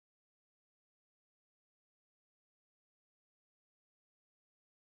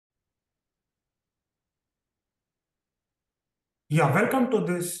Yeah, welcome to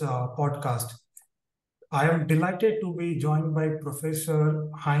this podcast. I am delighted to be joined by Professor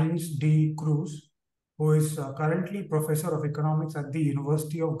Heinz D. Kurz, who is currently Professor of Economics at the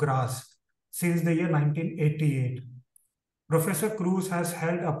University of Graz since the year 1988. Professor Kurz has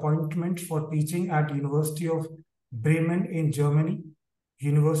held appointments for teaching at University of Bremen in Germany,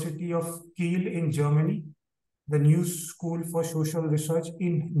 University of Kiel in Germany, the New School for Social Research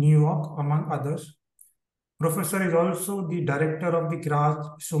in New York, among others. Professor is also the director of the Graz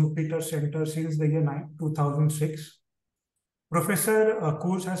Schumpeter Center since the year 2006. Professor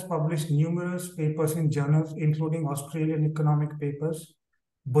Kurz has published numerous papers in journals, including Australian Economic Papers,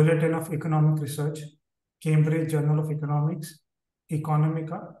 Bulletin of Economic Research, Cambridge Journal of Economics,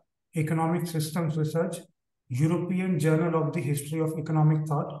 Economica, Economic Systems Research, European Journal of the History of Economic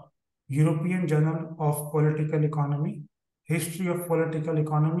Thought, European Journal of Political Economy, History of Political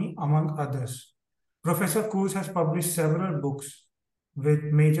Economy, among others. Professor Kurz has published several books with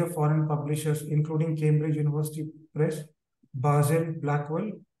major foreign publishers, including Cambridge University Press, Basel Blackwell,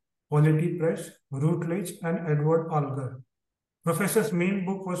 Polity Press, Routledge, and Edward Alger. Professor's main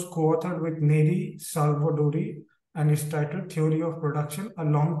book was co-authored with Neri Salvadori and is titled Theory of Production, a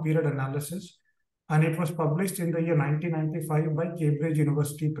Long Period Analysis, and it was published in the year 1995 by Cambridge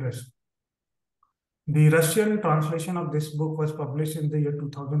University Press. The Russian translation of this book was published in the year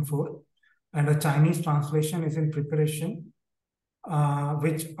 2004, and a Chinese translation is in preparation,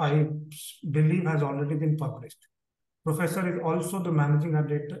 which I believe has already been published. Professor is also the managing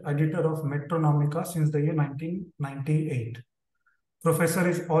editor of Metronomica since the year 1998. Professor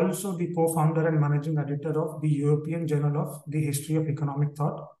is also the co-founder and managing editor of the European Journal of the History of Economic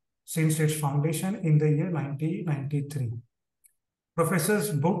Thought since its foundation in the year 1993.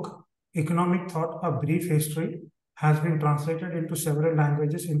 Professor's book, Economic Thought, A Brief History, has been translated into several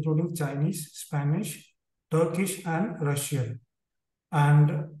languages, including Chinese, Spanish, Turkish, and Russian.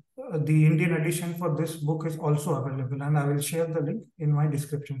 And the Indian edition for this book is also available, and I will share the link in my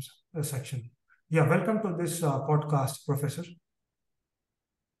description section. Yeah, welcome to this podcast, Professor.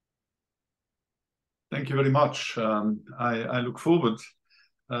 Thank you very much. I look forward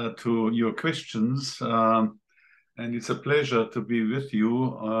to your questions, and it's a pleasure to be with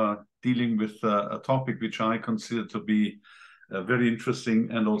you, dealing with a topic which I consider to be very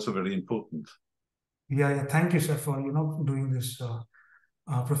interesting and also very important. Yeah, thank you, sir, for doing this,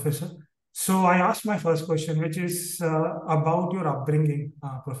 Professor. So I asked my first question, which is about your upbringing,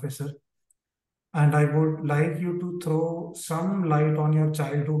 Professor, and I would like you to throw some light on your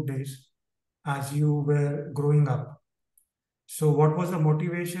childhood days as you were growing up. So what was the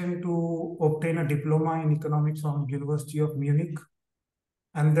motivation to obtain a diploma in economics from University of Munich?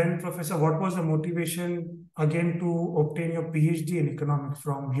 And then, Professor, what was the motivation again to obtain your PhD in economics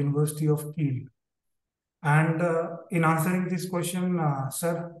from University of Kiel? And in answering this question,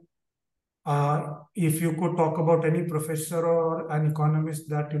 sir, if you could talk about any professor or an economist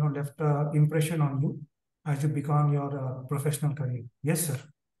that left an impression on you as you began your professional career. Yes, sir.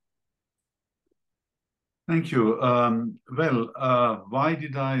 Thank you. Why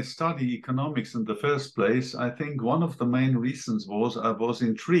did I study economics in the first place? I think one of the main reasons was I was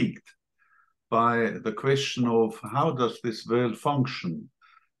intrigued by the question of how does this world function?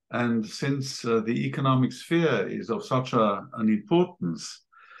 And since the economic sphere is of such an importance,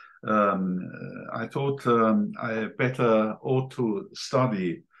 I thought I better ought to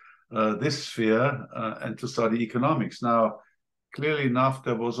study this sphere and to study economics. Now, clearly enough,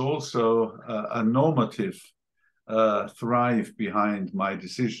 there was also a normative thrive behind my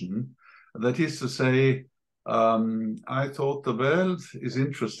decision. That is to say, I thought the world is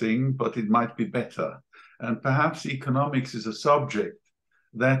interesting, but it might be better. And perhaps economics is a subject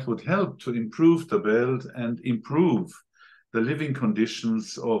that would help to improve the world and improve the living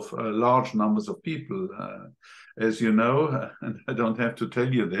conditions of large numbers of people. As you know, and I don't have to tell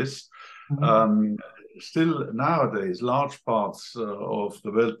you this, still nowadays, large parts of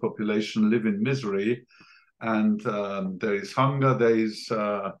the world population live in misery, and there is hunger, there is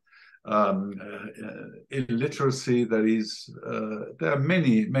illiteracy, there are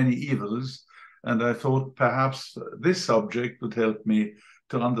many, many evils, and I thought perhaps this subject would help me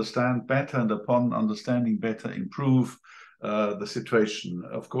to understand better, and upon understanding better, improve the situation.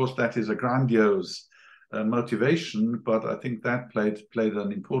 Of course, that is a grandiose motivation, but I think that played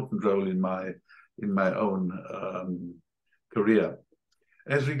an important role in my own career.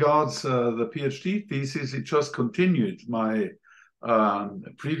 As regards the PhD thesis, it just continued my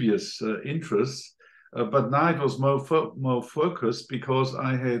previous interests, but now it was more focused because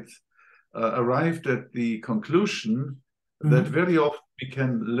I had arrived at the conclusion that very often we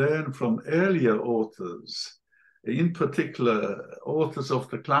can learn from earlier authors in particular, authors of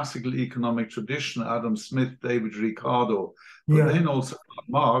the classical economic tradition, Adam Smith, David Ricardo, but then also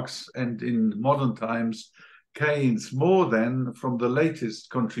Marx, and in modern times, Keynes, more than from the latest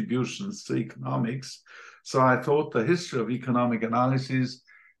contributions to economics. So I thought the history of economic analysis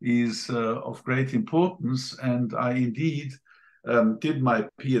is of great importance, and I indeed did my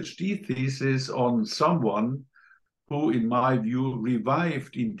PhD thesis on someone who, in my view,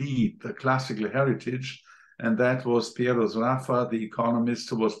 revived indeed the classical heritage, and that was Piero Sraffa, the economist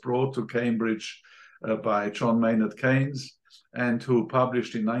who was brought to Cambridge by John Maynard Keynes, and who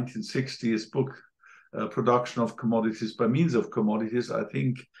published in 1960 his book, Production of Commodities by Means of Commodities. I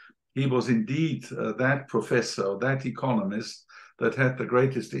think he was indeed that professor, that economist that had the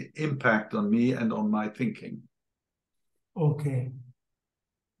greatest impact on me and on my thinking. Okay.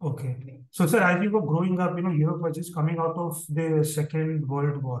 Okay. So, sir, as you were growing up, Europe was just coming out of the Second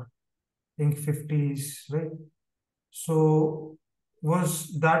World War, I think 50s, right? So,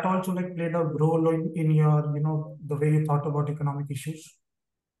 was that also like played a role in your, the way you thought about economic issues?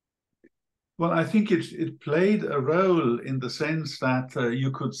 Well, I think it played a role in the sense that you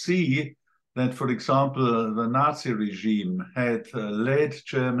could see that, for example, the Nazi regime had led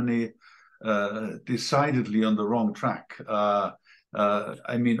Germany decidedly on the wrong track.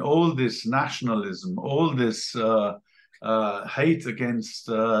 I mean, all this nationalism, all this hate against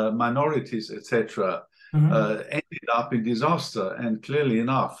minorities, etc., ended up in disaster. And clearly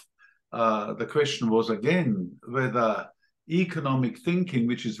enough, the question was again whether economic thinking,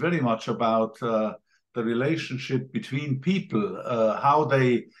 which is very much about the relationship between people, how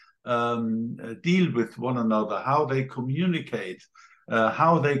they deal with one another, how they communicate,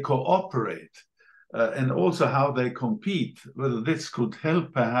 how they cooperate, and also how they compete, whether this could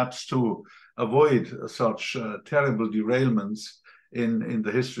help perhaps to avoid such terrible derailments in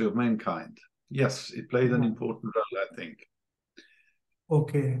the history of mankind. Yes, it played an important role, I think.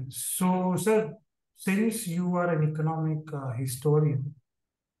 Okay. So, sir, since you are an economic historian,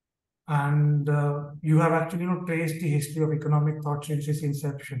 and you have actually traced the history of economic thought since its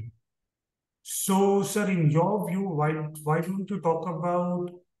inception. So, sir, in your view, why don't you talk about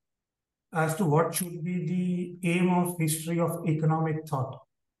as to what should be the aim of history of economic thought?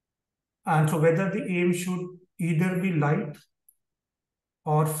 And so whether the aim should either be light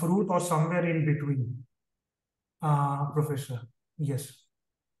or fruit or somewhere in between, Professor. Yes.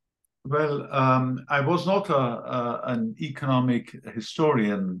 Well, I was not an economic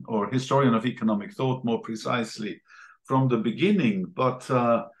historian or historian of economic thought, more precisely, from the beginning. But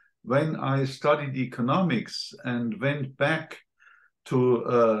when I studied economics and went back to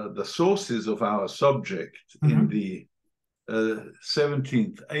the sources of our subject in the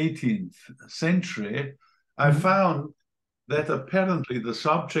 17th, 18th century, I found that apparently the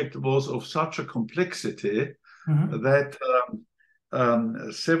subject was of such a complexity that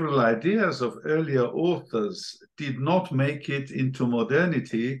several ideas of earlier authors did not make it into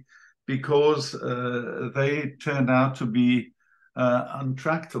modernity because they turned out to be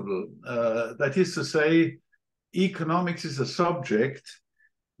untractable. That is to say, economics is a subject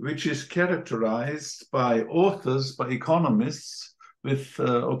which is characterized by authors, by economists, with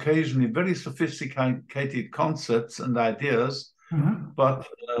occasionally very sophisticated concepts and ideas, but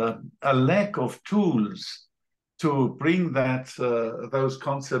a lack of tools to bring those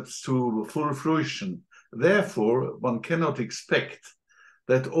concepts to full fruition. Therefore, one cannot expect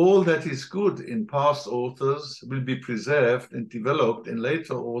that all that is good in past authors will be preserved and developed in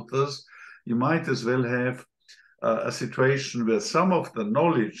later authors. You might as well have a situation where some of the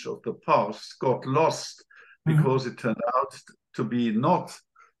knowledge of the past got lost because it turned out to be not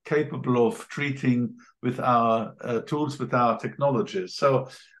capable of treating with our tools, with our technologies. So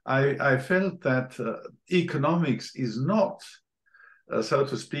I felt that economics is not, so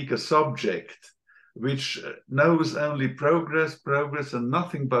to speak, a subject which knows only progress, and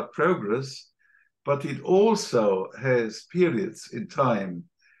nothing but progress, but it also has periods in time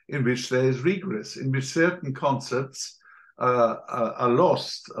in which there is regress, in which certain concepts are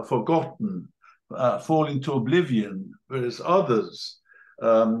lost, are forgotten, fall into oblivion, whereas others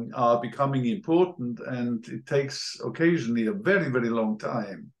are becoming important, and it takes occasionally a very, very long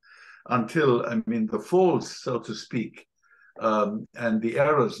time until, the falls, so to speak, and the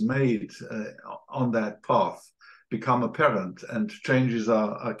errors made on that path become apparent and changes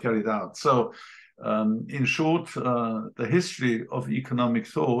are carried out. So, in short, the history of economic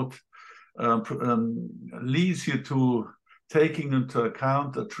thought leads you to taking into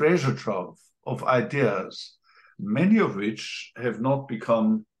account a treasure trove of ideas, many of which have not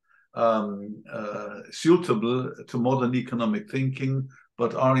become suitable to modern economic thinking,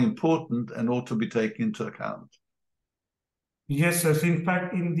 but are important and ought to be taken into account. Yes, sir. So in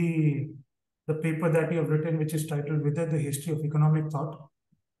fact, in the paper that you have written, which is titled "Whether the History of Economic Thought,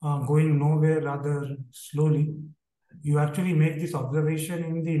 Going Nowhere Rather Slowly," you actually make this observation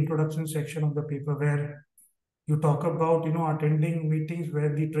in the introduction section of the paper where you talk about, attending meetings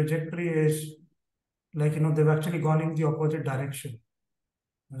where the trajectory is like, they've actually gone in the opposite direction,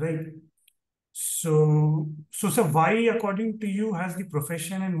 right? So why, according to you, has the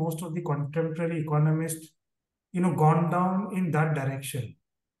profession and most of the contemporary economists, gone down in that direction?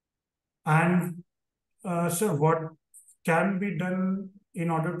 And sir, what can be done in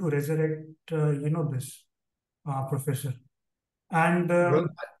order to resurrect, this, professor? And Well,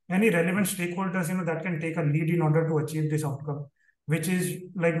 any relevant stakeholders, that can take a lead in order to achieve this outcome, which is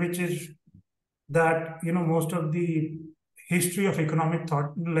that, most of the history of economic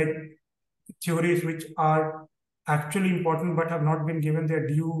thought, like theories which are actually important but have not been given their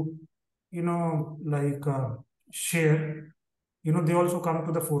due, share, they also come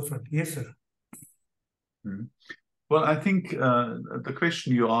to the forefront. Yes, sir. mhm. Well, I think the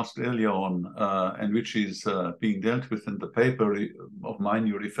question you asked earlier on, and which is being dealt with in the paper of mine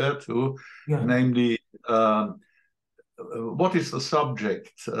you refer to, Yeah. namely, what is the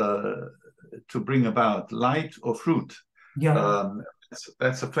subject to bring about, light or fruit? Yeah.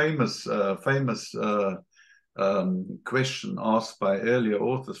 That's a famous question asked by earlier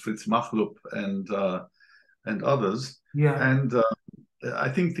authors, Fritz Machlup and others. Yeah. And I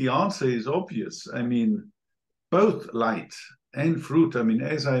think the answer is obvious. I mean, both light and fruit. I mean,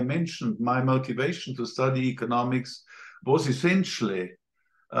 as I mentioned, my motivation to study economics was essentially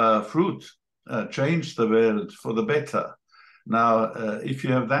fruit, change the world for the better. Now, if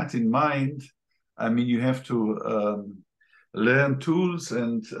you have that in mind, I mean, you have to learn tools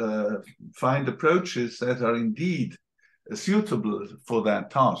and find approaches that are indeed suitable for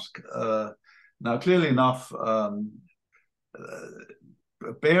that task. Now, clearly enough,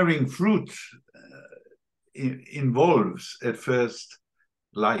 bearing fruit involves at first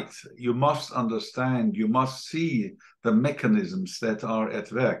light. You must understand, you must see the mechanisms that are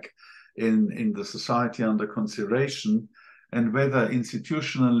at work in the society under consideration, and whether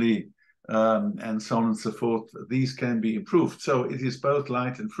institutionally and so on and so forth, these can be improved. So it is both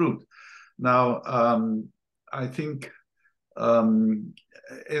light and fruit. Now, I think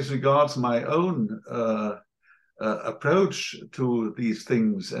as regards my own approach to these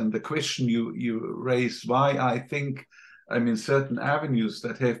things and the question you raised, why I think, I mean, certain avenues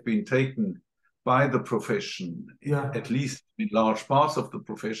that have been taken by the profession, Yeah. at least in large parts of the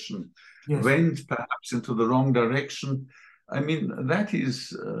profession, Yes. went perhaps into the wrong direction. I mean, that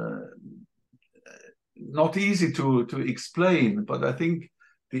is not easy to explain, but I think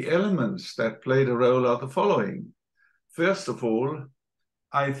the elements that played a role are the following. First of all,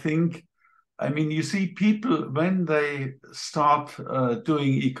 I think, I mean, you see people when they start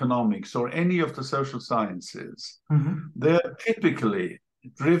doing economics or any of the social sciences, they're typically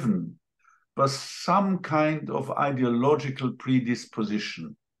driven by some kind of ideological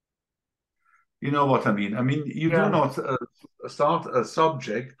predisposition. You know what I mean? I mean, you do not start a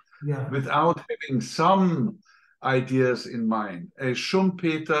subject without having some ideas in mind.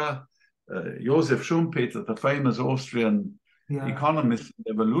 Schumpeter, Joseph Schumpeter, the famous Austrian economist,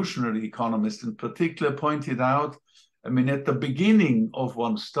 evolutionary economist in particular, pointed out, I mean, at the beginning of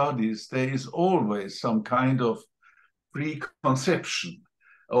one's studies, there is always some kind of preconception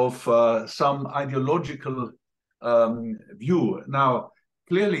of some ideological view. Now,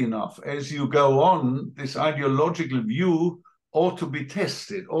 clearly enough, as you go on, this ideological view ought to be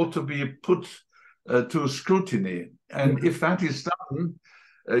tested, ought to be put to scrutiny. And if that is done,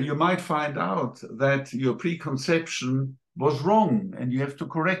 you might find out that your preconception was wrong and you have to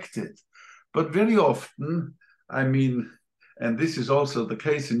correct it. But very often, I mean, and this is also the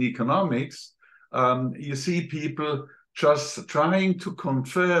case in economics, you see people just trying to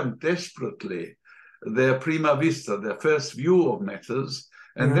confirm desperately their prima vista, their first view of matters,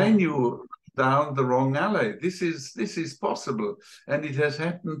 and then you down the wrong alley. This is possible, and it has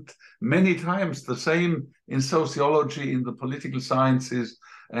happened many times. The same in sociology, in the political sciences,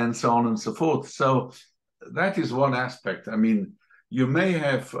 and so on and so forth. So that is one aspect. I mean, you may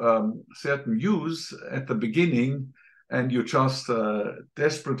have certain views at the beginning, and you just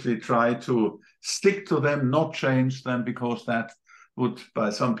desperately try to stick to them, not change them, because that would, by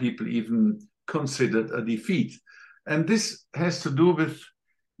some people, even considered a defeat. And this has to do with,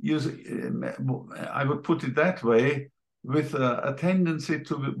 I would put it that way, with a tendency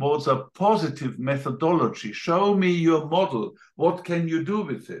towards a positive methodology. Show me your model. What can you do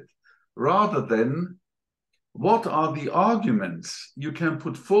with it? Rather than what are the arguments you can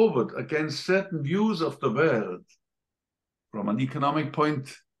put forward against certain views of the world from an economic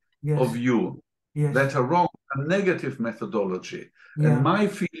point Yes. of view, Yes. that a wrong, a negative methodology. Yeah. And my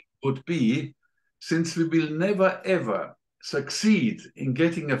feeling would be, since we will never ever succeed in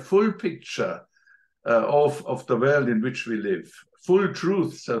getting a full picture of the world in which we live, full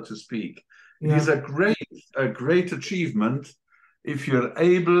truth, so to speak, it is a great achievement if you're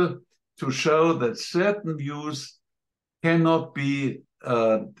able to show that certain views cannot be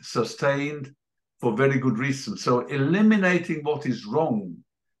sustained for very good reasons. So eliminating what is wrong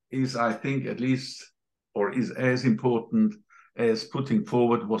is, I think, at least, or is as important as putting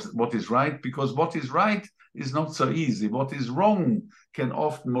forward what is right, because what is right is not so easy. What is wrong can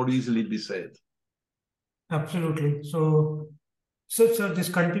often more easily be said. Absolutely. So, sir,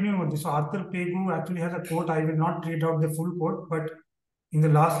 just continuing with this. So Arthur Pegu actually has a quote. I will not read out the full quote, but in the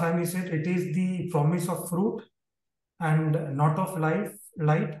last line he said, "It is the promise of fruit and not of light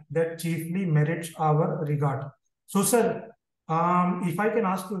that chiefly merits our regard." So, sir, if I can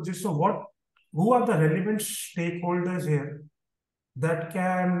ask you just, so who are the relevant stakeholders here that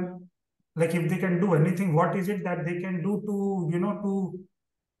can, like, if they can do anything, what is it that they can do to,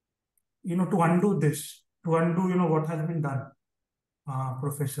 to undo this, to undo, what has been done,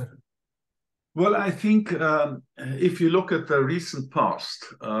 Professor? Well, I think if you look at the recent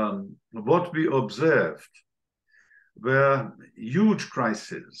past, what we observed were huge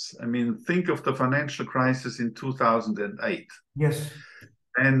crises. I mean, think of the financial crisis in 2008. Yes.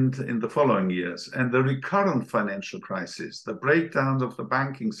 And in the following years, and the recurrent financial crisis, the breakdown of the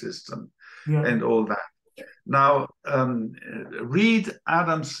banking system, and all that. Now, read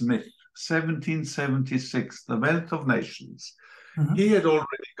Adam Smith, 1776, The Wealth of Nations. Mm-hmm. He had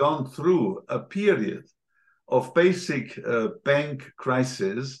already gone through a period of basic bank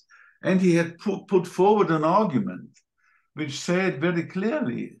crisis, and he had put forward an argument which said very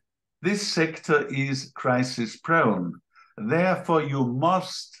clearly, this sector is crisis prone. Therefore, you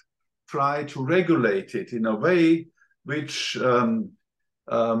must try to regulate it in a way which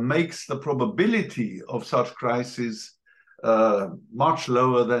makes the probability of such crises much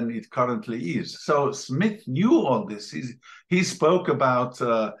lower than it currently is. So Smith knew all this. He spoke about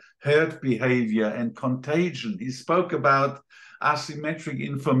herd behavior and contagion. He spoke about asymmetric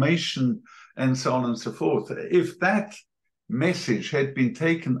information and so on and so forth. If that message had been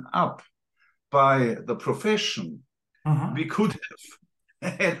taken up by the profession, we could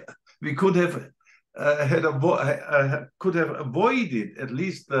have avoided at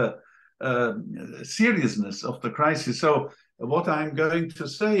least the seriousness of the crisis. So what I'm going to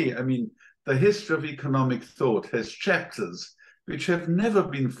say, I mean, the history of economic thought has chapters which have never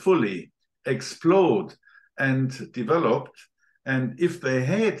been fully explored and developed. And if they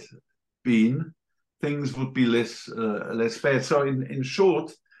had been, things would be less bad. So in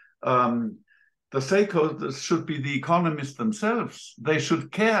short, the stakeholders should be the economists themselves. They should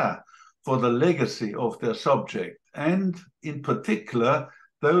care for the legacy of their subject, and in particular,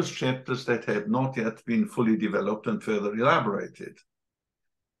 those chapters that have not yet been fully developed and further elaborated.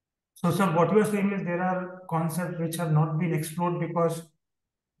 So, sir, what you are saying is there are concepts which have not been explored because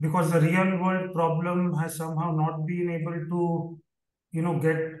the real world problem has somehow not been able to,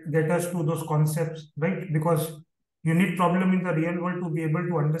 get us to those concepts, right? Because you need problem in the real world to be able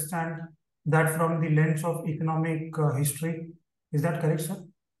to understand that from the lens of economic history. Is that correct, sir?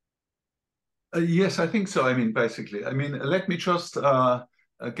 Yes, I think so. I mean, basically, let me just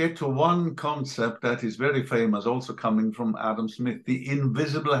get to one concept that is very famous, also coming from Adam Smith, the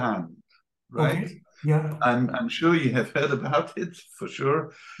invisible hand, right? Okay. Yeah. I'm sure you have heard about it, for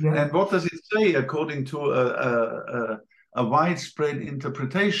sure. Yeah. And what does it say according to a widespread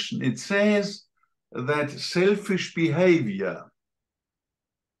interpretation? It says that selfish behavior,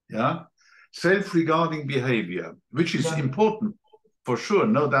 self-regarding behavior, which is important for sure,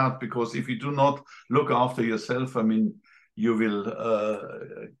 no doubt, because if you do not look after yourself, I mean, you will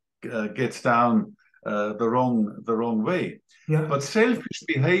get down the wrong way. Yeah. But selfish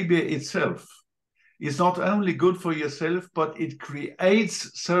behavior itself is not only good for yourself, but it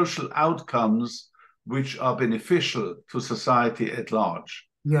creates social outcomes which are beneficial to society at large.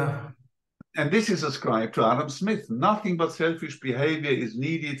 Yeah. And this is ascribed to Adam Smith. Nothing but selfish behavior is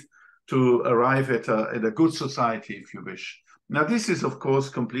needed to arrive at a good society, if you wish. Now, this is, of course,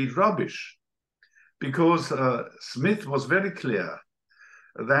 complete rubbish, because Smith was very clear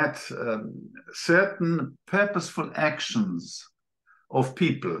that certain purposeful actions of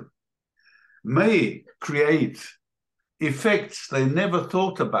people may create effects they never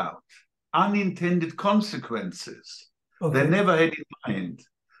thought about, unintended consequences they never had in mind.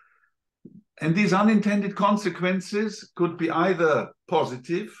 And these unintended consequences could be either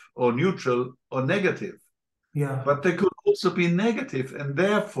positive or neutral or negative. Yeah. But they could also be negative, and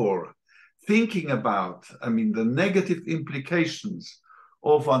therefore thinking about, I mean, the negative implications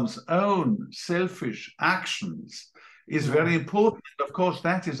of one's own selfish actions is very important. Of course,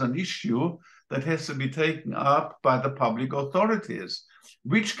 that is an issue that has to be taken up by the public authorities.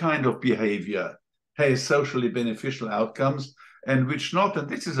 Which kind of behavior has socially beneficial outcomes and which not? And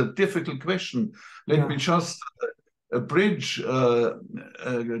this is a difficult question. Let me just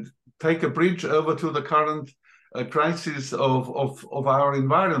take a bridge over to the current crisis of our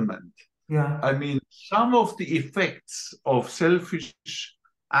environment. Yeah. I mean, some of the effects of selfish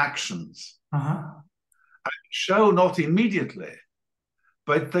actions show not immediately,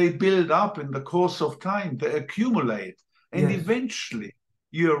 but they build up in the course of time, they accumulate, and eventually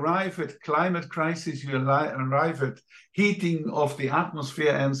you arrive at climate crisis, you arrive at heating of the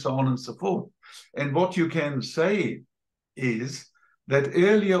atmosphere, and so on and so forth. And what you can say is that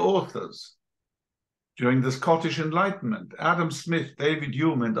earlier authors, during the Scottish Enlightenment, Adam Smith, David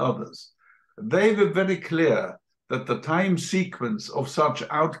Hume, and others, they were very clear that the time sequence of such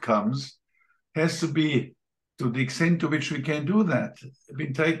outcomes has to be, to the extent to which we can do that,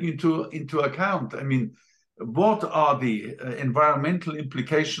 been taken into account. I mean, what are the environmental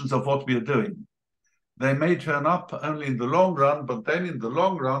implications of what we are doing? They may turn up only in the long run, but then in the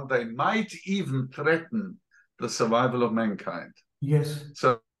long run, they might even threaten the survival of mankind. Yes.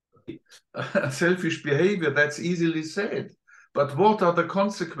 So selfish behavior, that's easily said. But what are the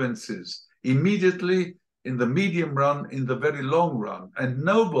consequences immediately, in the medium run, in the very long run? And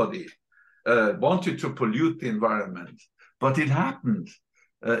nobody wanted to pollute the environment, but it happened.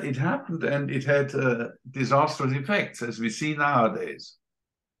 It happened, and it had disastrous effects, as we see nowadays.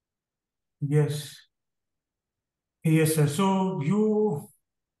 Yes. Yes, sir. So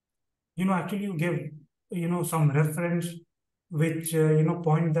actually you gave, some reference which,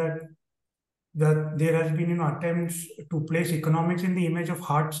 point that there has been, attempts to place economics in the image of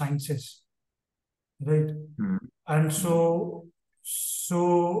hard sciences, right? And so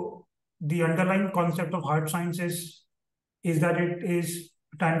the underlying concept of hard sciences is that it is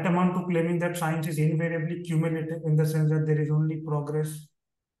tantamount to claiming that science is invariably cumulative, in the sense that there is only progress,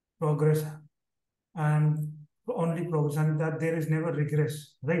 and only progress, and that there is never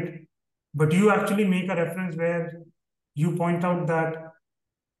regress, right? But you actually make a reference where you point out that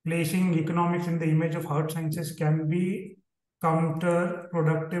placing economics in the image of hard sciences can be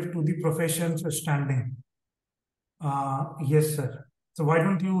counterproductive to the profession's standing. Yes, sir. So why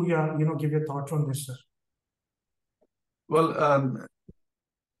don't you, give your thoughts on this, sir? Well,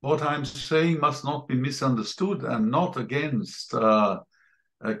 what I'm saying must not be misunderstood. I'm not against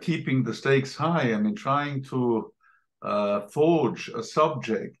keeping the stakes high. I mean, trying to forge a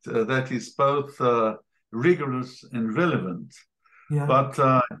subject that is both rigorous and relevant. Yeah. But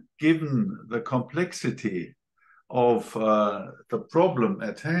given the complexity of the problem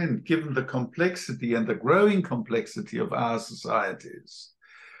at hand, given the complexity and the growing complexity of our societies,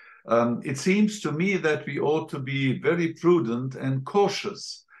 it seems to me that we ought to be very prudent and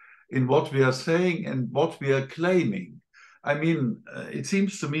cautious in what we are saying and what we are claiming. I mean, it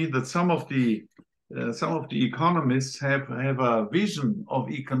seems to me that some of the economists have a vision of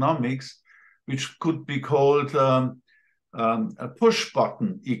economics which could be called a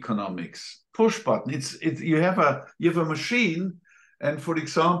push-button economics. Push-button. You have a machine, and for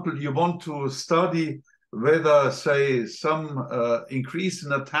example, you want to study whether, say, some increase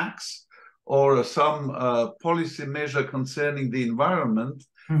in a tax or some policy measure concerning the environment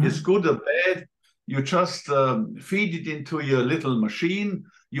is good or bad. You just feed it into your little machine,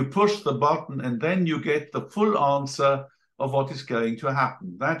 you push the button, and then you get the full answer of what is going to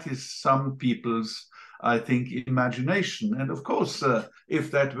happen. That is some people's, I think, imagination. And of course,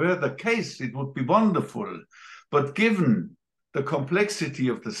 if that were the case, it would be wonderful. But given the complexity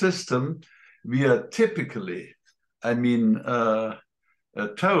of the system, we are typically,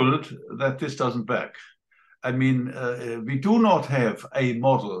 told that this doesn't work. I mean, we do not have a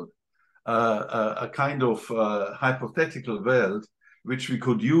model, a kind of hypothetical world which we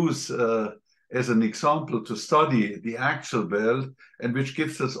could use as an example to study the actual world, and which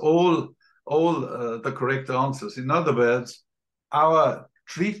gives us all the correct answers. In other words, our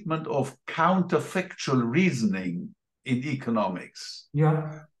treatment of counterfactual reasoning in economics.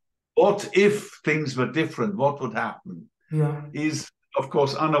 Yeah. What if things were different? What would happen? Yeah. Is, of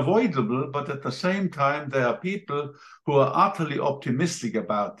course, unavoidable, but at the same time, there are people who are utterly optimistic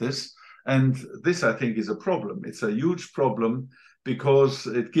about this. And this, I think, is a problem. It's a huge problem because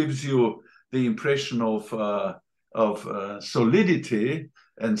it gives you the impression of solidity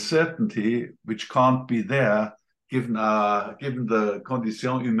and certainty, which can't be there given the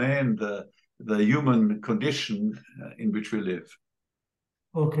condition humaine, the human condition in which we live.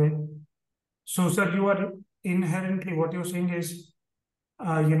 Okay. So, sir, you are inherently, what you're saying is,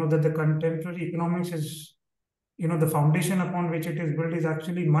 that the contemporary economics is, the foundation upon which it is built is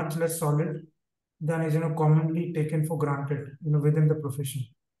actually much less solid than is, commonly taken for granted, within the profession.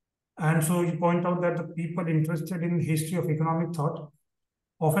 And so you point out that the people interested in history of economic thought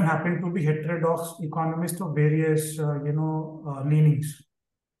often happen to be heterodox economists of various, leanings,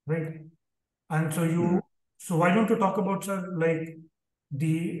 right? And so so why don't you talk about, sir,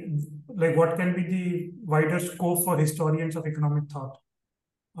 what can be the wider scope for historians of economic thought?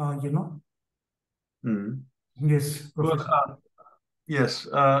 Yes, Well, Professor. yes,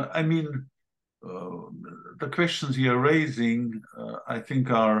 I mean, the questions you're raising, I think,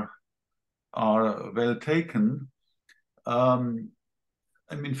 are well taken.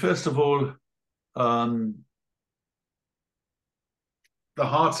 I mean, first of all, the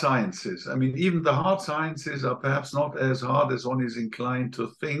hard sciences. I mean, even the hard sciences are perhaps not as hard as one is inclined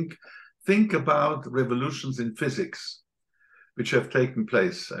to think. Think about revolutions in physics, which have taken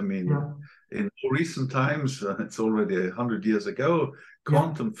place. I mean, in more recent times, it's already 100 years ago,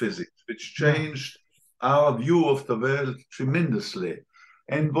 quantum physics, which changed our view of the world tremendously.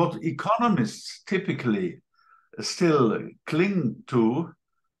 And what economists typically still cling to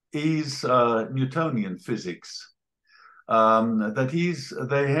is Newtonian physics. That is,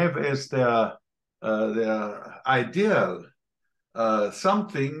 they have as their ideal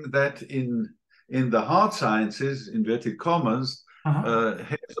something that in the hard sciences, inverted commas,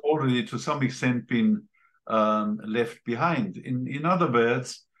 has already to some extent been left behind. In other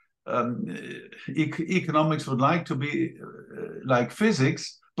words, economics would like to be like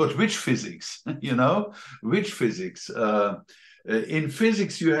physics, but which physics? Which physics? In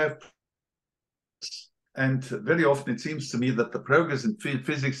physics, you have, and very often it seems to me that the progress in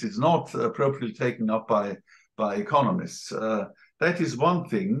physics is not appropriately taken up by economists. That is one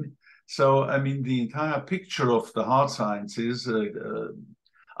thing. So, I mean, the entire picture of the hard sciences,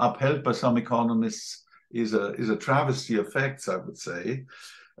 upheld by some economists, is a travesty of facts, I would say.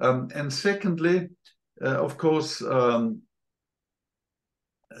 And secondly, of course,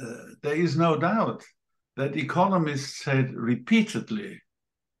 there is no doubt that economists had repeatedly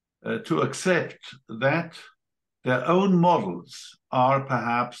to accept that their own models are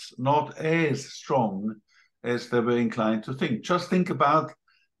perhaps not as strong as they were inclined to think. Just think about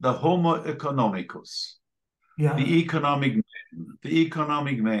the Homo economicus, the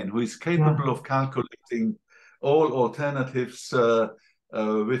economic man who is capable of calculating all alternatives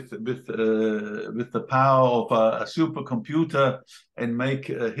with the power of a supercomputer and make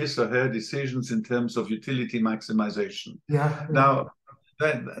his or her decisions in terms of utility maximization. Now,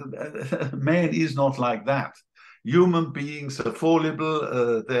 that man is not like that. Human beings are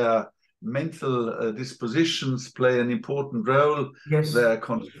fallible. Their mental dispositions play an important role. They are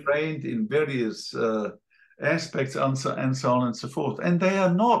constrained in various aspects, and so on and so forth. And they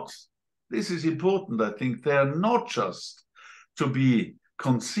are not, this is important, I think, they are not just to be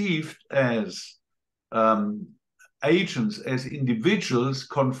conceived as agents, as individuals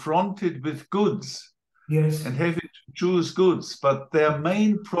confronted with goods and having to choose goods. But their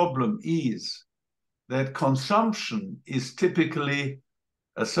main problem is that consumption is typically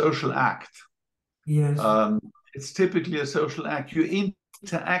a social act. It's typically a social act. You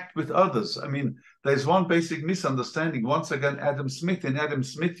interact with others. I mean, there's one basic misunderstanding. Once again, Adam Smith. In Adam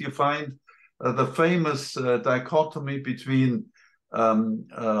Smith, you find the famous dichotomy between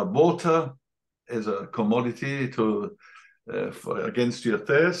water as a commodity against your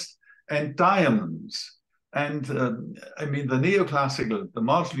thirst, and diamonds. And I mean, the neoclassical, the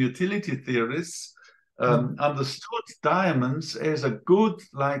marginal utility theorists understood diamonds as a good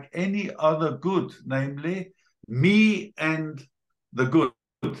like any other good, namely me and the good,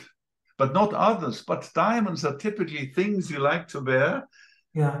 but not others. But diamonds are typically things you like to wear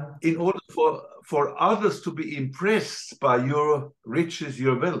in order for others to be impressed by your riches,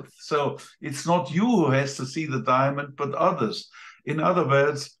 your wealth. So it's not you who has to see the diamond, but others. In other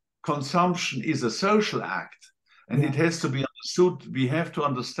words, consumption is a social act, and it has to be understood. We have to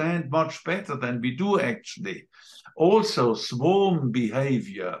understand much better than we do actually. Also, swarm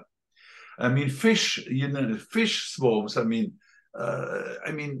behavior. I mean, fish swarms. I mean,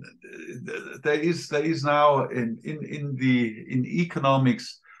 there is now in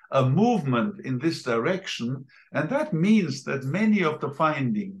economics a movement in this direction, and that means that many of the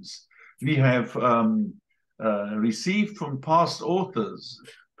findings we have received from past authors,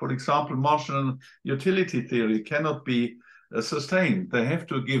 for example, marginal utility theory, cannot be sustained. They have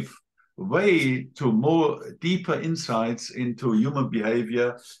to give way to more deeper insights into human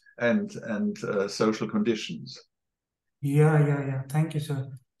behavior and social conditions. Yeah. Thank you, sir.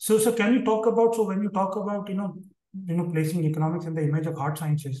 So can you talk about, so when you talk about, placing economics in the image of hard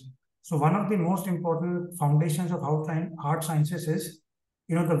sciences, so one of the most important foundations of hard sciences is,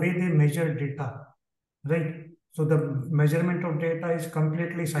 the way they measure data, right? So the measurement of data is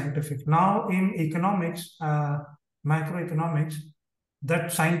completely scientific. Now in economics, macroeconomics,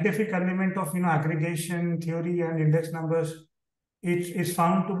 that scientific element of, aggregation theory and index numbers, it's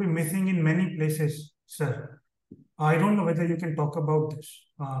found to be missing in many places, sir. I don't know whether you can talk about this,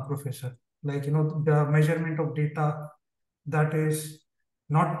 Professor. Like, the measurement of data that is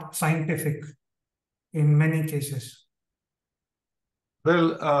not scientific in many cases.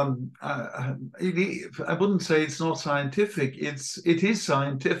 Well, I wouldn't say it's not scientific. It is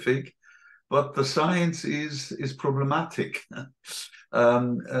scientific, but the science is problematic.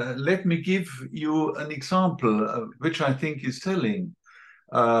 Let me give you an example, which I think is telling.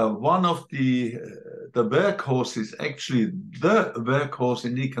 One of the workhorses, actually the workhorse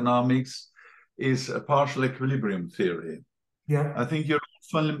in economics, is a partial equilibrium theory. Yeah. I think you're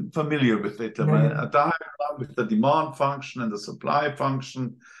familiar with it. Yeah. A diagram with the demand function and the supply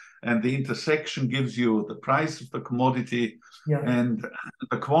function, and the intersection gives you the price of the commodity and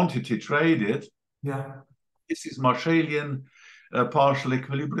the quantity traded. Yeah. This is Marshallian partial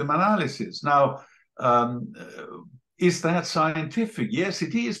equilibrium analysis. Now, is that scientific? Yes,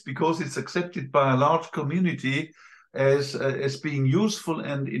 it is, because it's accepted by a large community as being useful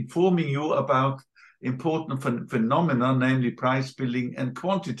and informing you about important phenomena, namely price building and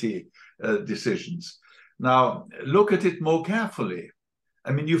quantity decisions. Now, look at it more carefully.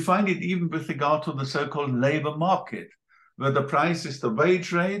 I mean, you find it even with regard to the so-called labor market, where the price is the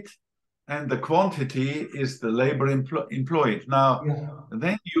wage rate and the quantity is the labor employed. Now,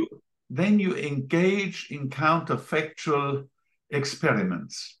 then you engage in counterfactual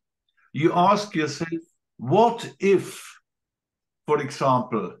experiments. You ask yourself, what if, for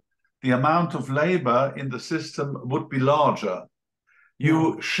example, the amount of labor in the system would be larger?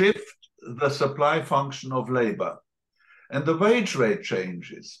 You shift the supply function of labor and the wage rate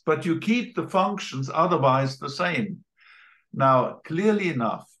changes, but you keep the functions otherwise the same. Now, clearly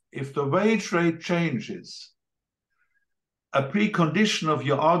enough, if the wage rate changes, a precondition of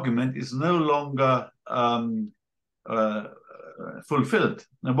your argument is no longer fulfilled.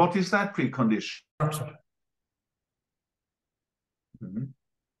 Now, what is that precondition?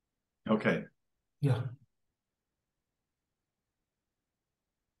 Okay. Yeah.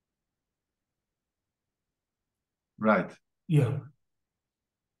 Right. Yeah.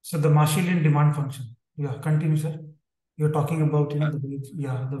 So the Marshallian demand function. Yeah, continue, sir. You're talking about, the wage,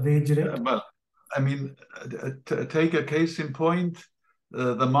 the wage rate. Well, I mean, take a case in point,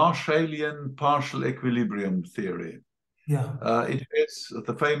 the Marshallian partial equilibrium theory. Yeah. It is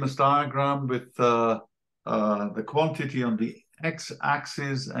the famous diagram with the quantity on the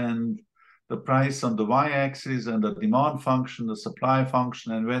x-axis and the price on the y-axis, and the demand function, the supply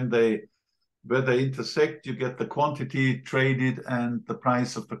function, and where they intersect, you get the quantity traded and the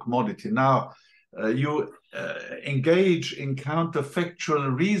price of the commodity. Now, you engage in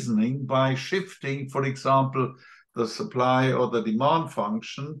counterfactual reasoning by shifting, for example, the supply or the demand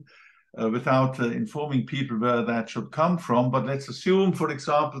function without informing people where that should come from. But let's assume, for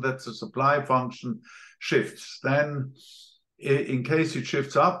example, that the supply function shifts. Then, in case it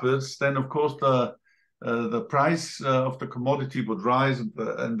shifts upwards, then of course the price of the commodity would rise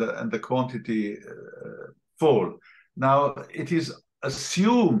and the quantity fall. Now, it is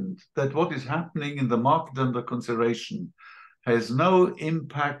assumed that what is happening in the market under consideration has no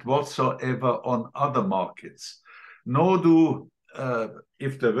impact whatsoever on other markets, nor do,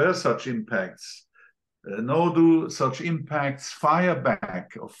 if there were such impacts, nor do such impacts fire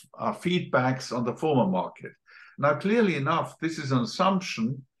back or feedbacks on the former market. Now, clearly enough, this is an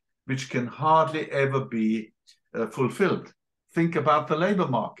assumption which can hardly ever be fulfilled. Think about the labor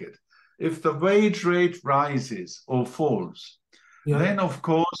market. If the wage rate rises or falls, then of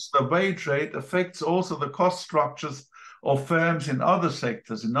course the wage rate affects also the cost structures of firms in other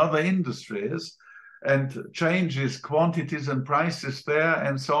sectors, in other industries, and changes quantities and prices there,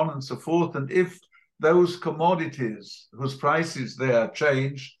 and so on and so forth. And if those commodities whose prices there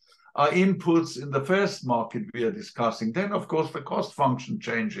change are inputs in the first market we are discussing, then of course the cost function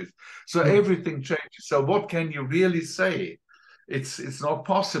changes. So everything changes. So what can you really say? It's not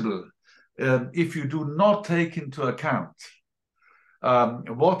possible if you do not take into account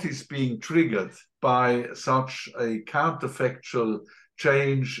what is being triggered by such a counterfactual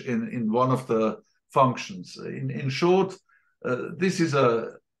change in one of the functions. In short,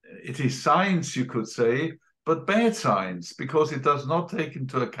 it is science, you could say, but bad science, because it does not take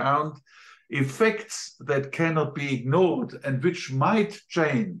into account effects that cannot be ignored and which might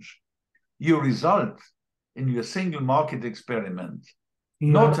change your result in your single market experiment,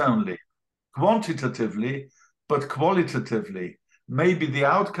 not only quantitatively, but qualitatively. Maybe the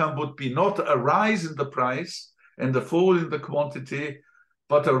outcome would be not a rise in the price and a fall in the quantity,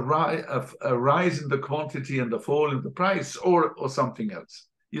 but a rise in the quantity and a fall in the price, or something else.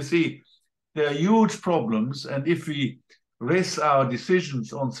 You see, there are huge problems, and if we rest our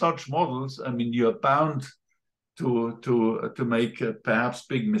decisions on such models, I mean, you're bound to make perhaps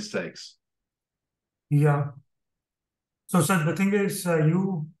big mistakes. Yeah. So, sir, the thing is,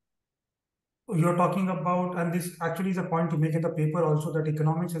 you're talking about, and this actually is a point to make in the paper also, that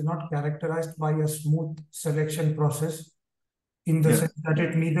economics is not characterized by a smooth selection process, in the sense that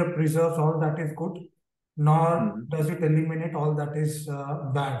it neither preserves all that is good, nor does it eliminate all that is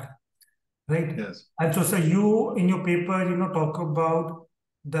bad, right? Yes. And so, sir, you in your paper, talk about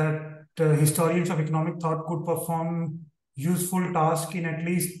that historians of economic thought could perform useful tasks in at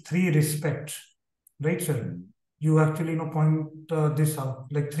least three respects, right, sir? You actually point this out,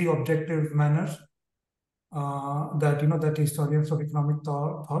 like three objective manners that historians of economic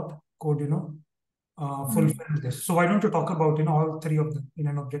thought could fulfill this. So why don't you talk about all three of them in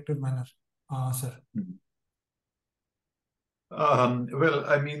an objective manner, sir? Well,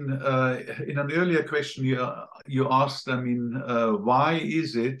 I mean, in an earlier question you asked, I mean, why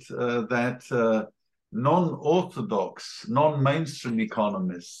is it that non-orthodox, non-mainstream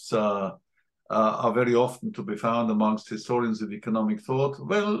economists are very often to be found amongst historians of economic thought?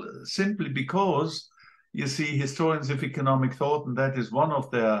 Well, simply because, you see, historians of economic thought, and that is one of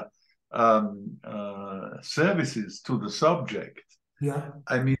their services to the subject. Yeah.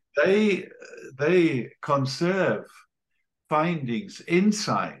 I mean, they conserve findings,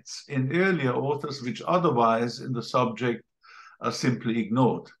 insights in earlier authors which otherwise in the subject are simply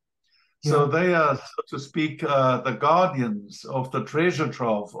ignored. So they are, so to speak, the guardians of the treasure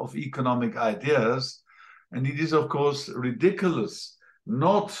trove of economic ideas. And it is, of course, ridiculous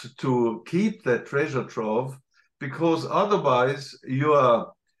not to keep that treasure trove, because otherwise you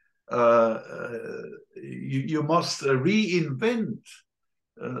must reinvent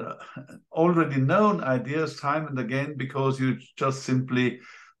already known ideas time and again, because you just simply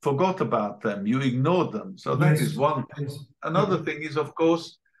forgot about them, you ignored them. So that is one thing. Another thing is, of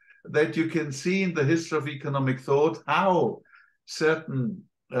course, that you can see in the history of economic thought how certain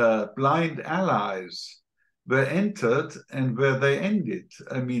blind allies were entered and where they ended.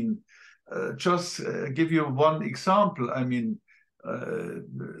 I mean, just give you one example. I mean,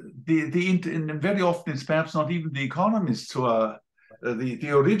 and very often it's perhaps not even the economists who are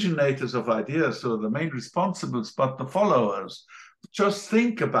the originators of ideas or the main responsibles, but the followers. Just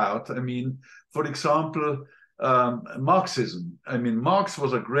think about, I mean, for example, Marxism. I mean, Marx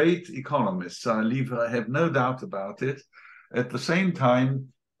was a great economist. I have no doubt about it. At the same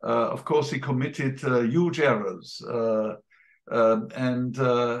time, of course, he committed huge errors. And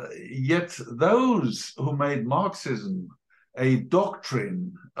yet those who made Marxism a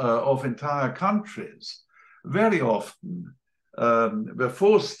doctrine of entire countries very often were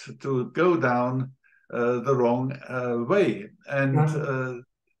forced to go down the wrong way. And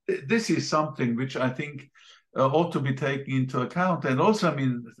this is something which I think ought to be taken into account. And also, I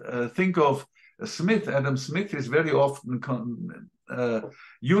mean, think of Smith. Adam Smith is very often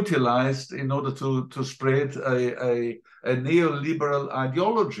utilized in order to spread a neoliberal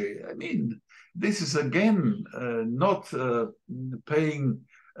ideology. I mean, this is again not paying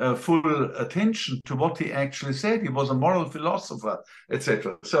full attention to what he actually said. He was a moral philosopher,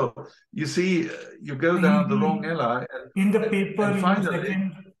 etc. So you see, you go down the wrong ally. In the paper,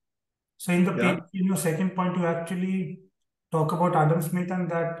 finally, second point, you actually talk about Adam Smith, and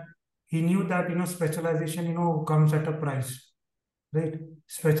that he knew that specialization comes at a price, right?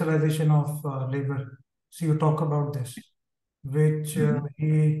 Specialization of labor. So you talk about this, which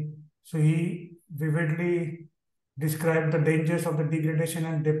he vividly described the dangers of the degradation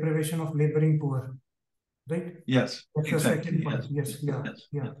and deprivation of laboring poor, right? Yes, that's exactly. The second point.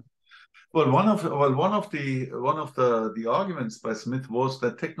 Yes. Well, one of the arguments by Smith was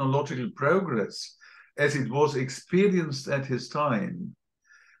that technological progress, as it was experienced at his time,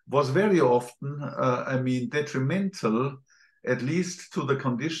 was very often, I mean, detrimental, at least to the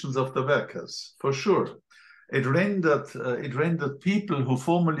conditions of the workers, for sure. It rendered people who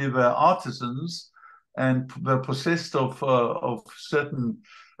formerly were artisans and were possessed of certain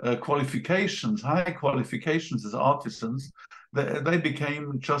qualifications, high qualifications as artisans. They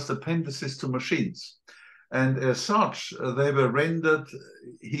became just appendices to machines. And as such, they were rendered,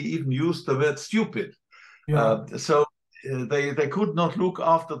 he even used the word stupid. So they could not look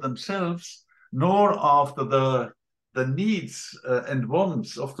after themselves, nor after the needs and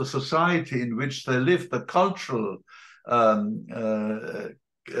wants of the society in which they live, the cultural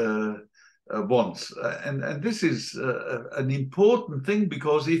wants. And this is an important thing,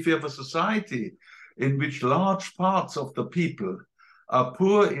 because if you have a society in which large parts of the people are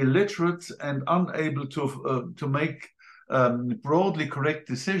poor, illiterate, and unable to make broadly correct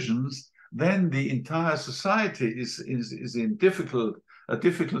decisions, then the entire society is in a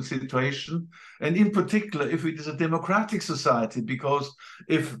difficult situation. And in particular, if it is a democratic society, because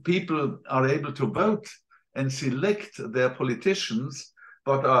if people are able to vote and select their politicians,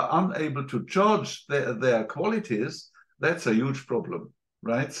 but are unable to judge their qualities, that's a huge problem,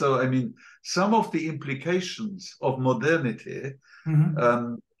 right? So, I mean, some of the implications of modernity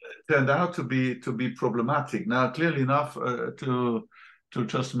turned out to be problematic. Now, clearly enough, to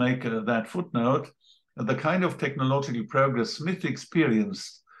just make that footnote, the kind of technological progress Smith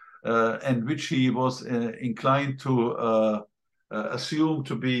experienced, and which he was inclined to assume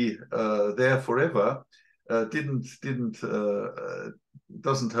to be there forever,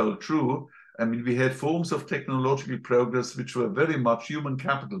 doesn't hold true. I mean, we had forms of technological progress which were very much human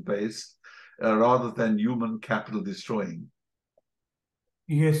capital based, rather than human capital destroying.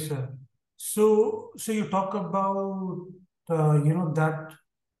 Yes, sir. So you talk about that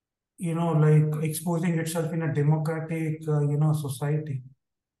like exposing itself in a democratic society.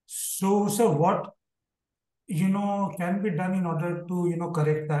 So what can be done in order to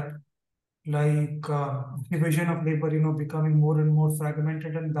correct that? Like division of labor becoming more and more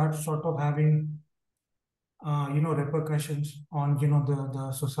fragmented, and that sort of having repercussions on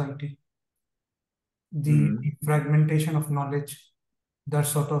the society, the fragmentation of knowledge, that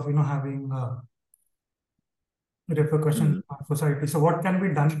sort of having repercussions on society. So what can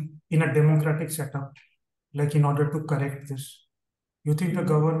be done in a democratic setup, like in order to correct this? You think the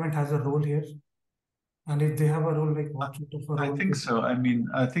government has a role here? And if they have a role, like what sort of a role? I think so. I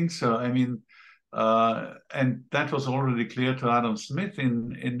think so. And that was already clear to Adam Smith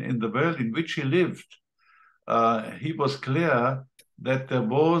in the world in which he lived. He was clear that there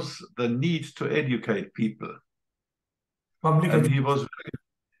was the need to educate people. He was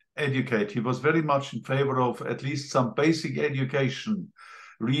educate. He was very much in favor of at least some basic education,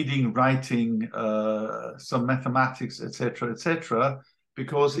 reading, writing, some mathematics, etc.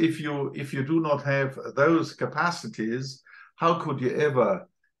 Because if you do not have those capacities, how could you ever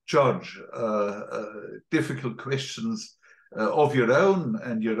judge difficult questions of your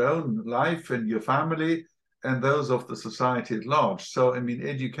own life and your family and those of the society at large? So, I mean,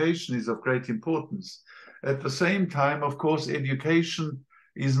 education is of great importance. At the same time, of course, education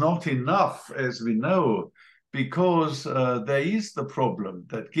is not enough, as we know, because there is the problem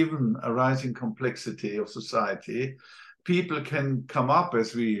that given a rising complexity of society, people can come up,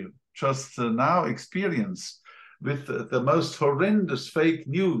 as we just now experience, with the most horrendous fake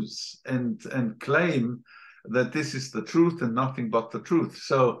news and claim that this is the truth and nothing but the truth.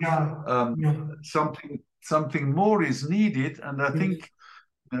 So something more is needed, and I think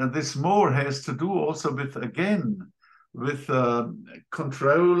this more has to do also with, again, with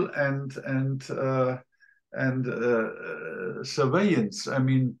control and surveillance. I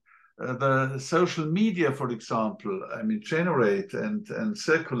mean, the social media, for example, I mean, generate and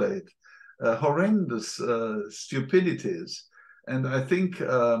circulate horrendous stupidities. And I think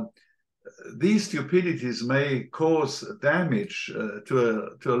these stupidities may cause damage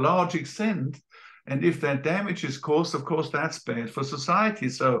to a large extent. And if that damage is caused, of course, that's bad for society.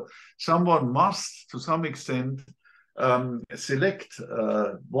 So someone must, to some extent, select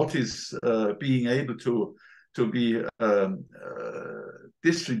what is being able to be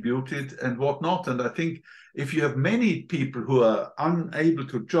distributed and what not. And I think if you have many people who are unable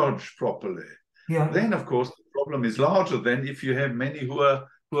to judge properly, then of course the problem is larger than if you have many who are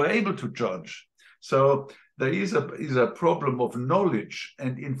able to judge. So there is a problem of knowledge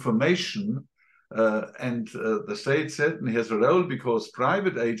and information, and the state certainly has a role, because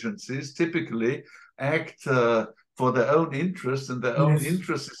private agencies typically act for their own interest, and their own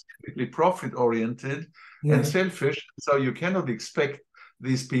interest is typically profit-oriented and selfish. So you cannot expect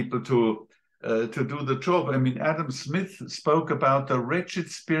these people to do the job. I mean, Adam Smith spoke about the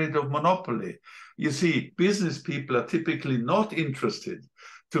wretched spirit of monopoly. You see, business people are typically not interested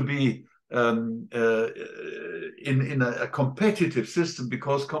to be in a competitive system,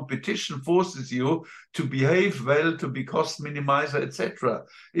 because competition forces you to behave well, to be cost minimizer, etc.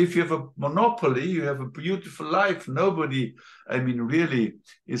 If you have a monopoly, you have a beautiful life. Nobody, I mean, really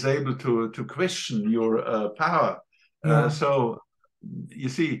is able to question your power. So you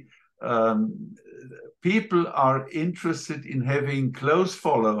see, people are interested in having close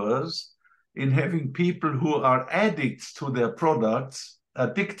followers, in having people who are addicts to their products.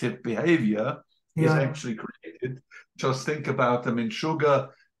 Addictive behavior is actually created. Just think about them in sugar,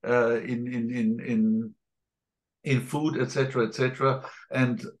 in food, etc., etc.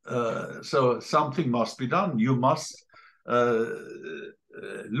 And so something must be done. You must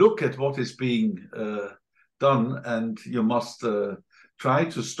look at what is being done, and you must try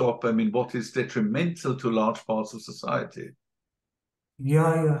to stop, what is detrimental to large parts of society.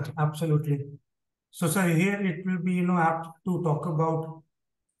 Yeah, absolutely. So, sir, here it will be, apt to talk about,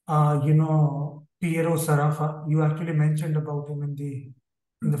 Piero Sraffa. You actually mentioned about him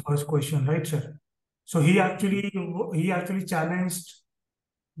in the first question, right, sir? So he actually challenged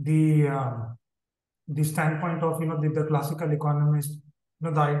the standpoint of the classical economists, the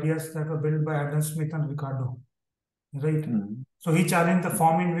ideas that were built by Adam Smith and Ricardo, right? So he challenged the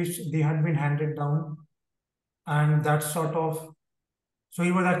form in which they had been handed down, and that sort of. So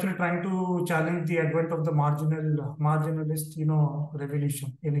he was actually trying to challenge the advent of the marginalist,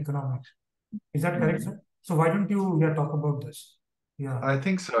 revolution in economics. Is that correct, sir? So why don't you talk about this? Yeah, I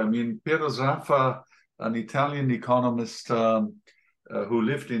think so. Piero Sraffa, an Italian economist who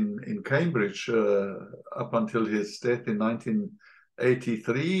lived in Cambridge up until his death in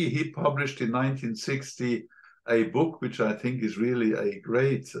 1983, he published in 1960 a book which I think is really a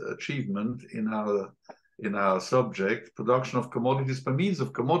great achievement in our subject, Production of Commodities by Means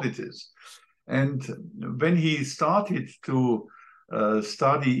of Commodities. And when he started to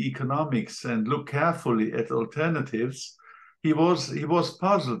study economics and look carefully at alternatives, he was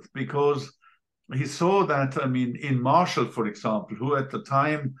puzzled, because he saw that, in Marshall, for example, who at the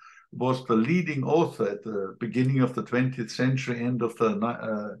time was the leading author at the beginning of the 20th century, end of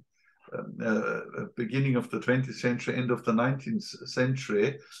the beginning of the 20th century, end of the 19th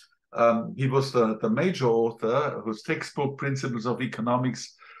century. He was the major author whose textbook, Principles of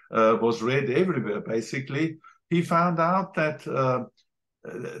Economics, was read everywhere, basically. He found out that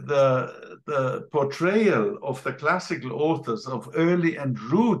the portrayal of the classical authors, of early and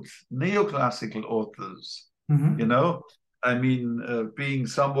root neoclassical authors, being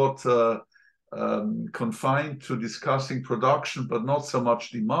somewhat confined to discussing production, but not so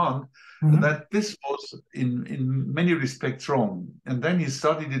much demand, that this was in many respects wrong. And then he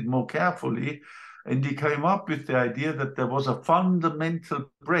studied it more carefully, and he came up with the idea that there was a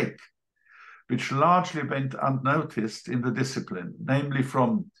fundamental break which largely went unnoticed in the discipline, namely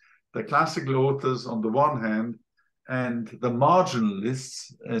from the classical authors on the one hand and the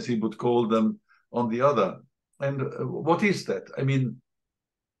marginalists, as he would call them, on the other. And what is that?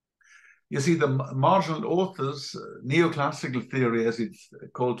 You see, the marginal authors, neoclassical theory as it's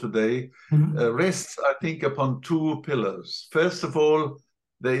called today, rests, I think, upon two pillars. First of all,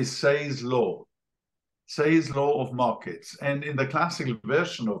 there is Say's law of markets. And in the classical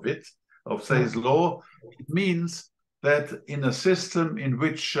version of it, of Say's law, it means that in a system in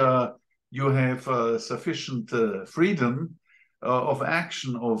which you have sufficient freedom of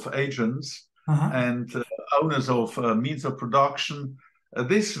action of agents and owners of means of production,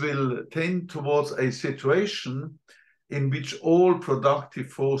 this will tend towards a situation in which all productive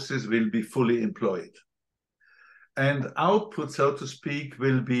forces will be fully employed. And output, so to speak,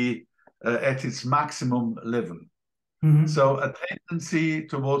 will be at its maximum level. So a tendency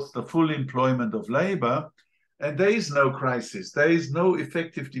towards the full employment of labor, and there is no crisis, there is no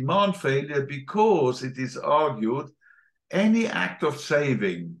effective demand failure, because it is argued any act of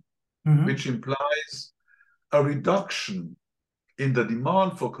saving which implies a reduction in the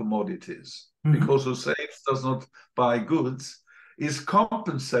demand for commodities, because who saves does not buy goods, is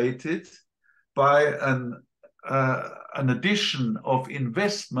compensated by an addition of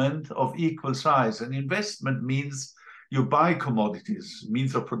investment of equal size. And investment means you buy commodities,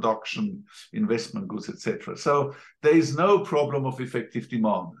 means of production, investment goods, etc. So there is no problem of effective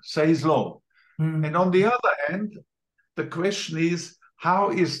demand, Say's law. And on the other hand, the question is, how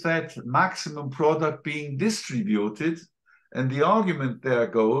is that maximum product being distributed? And the argument there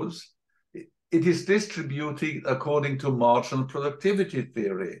goes, it is distributed according to marginal productivity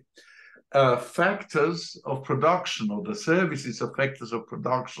theory. Factors of production, or the services of factors of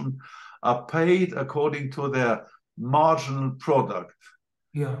production, are paid according to their marginal product,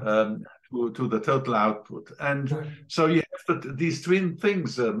 to the total output. And so you have these twin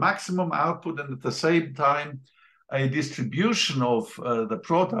things, maximum output, and at the same time a distribution of the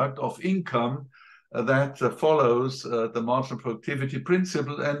product of income that follows the marginal productivity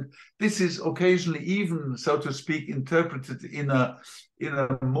principle. And this is occasionally even, so to speak, interpreted in a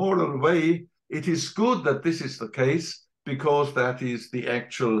moral way. It is good that this is the case, because that is the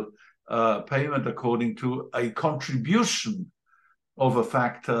actual payment according to a contribution of a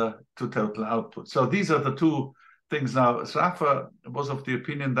factor to total output. So these are the two things. Now, Sraffa was of the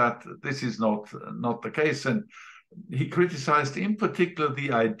opinion that this is not the case, and he criticized in particular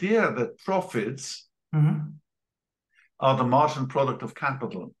the idea that profits are the marginal product of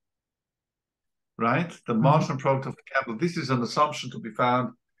capital, right? The marginal product of capital. This is an assumption to be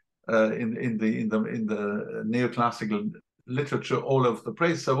found in the neoclassical literature all over the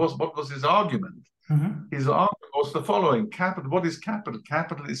place. So what was his argument? His argument was the following: capital. What is capital?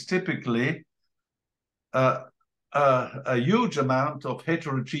 Capital is typically a huge amount of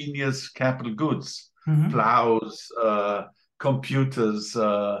heterogeneous capital goods, plows, computers,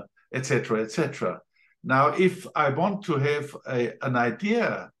 etc., etc. Now, if I want to have an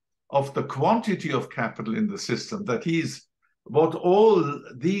idea of the quantity of capital in the system, that is, what all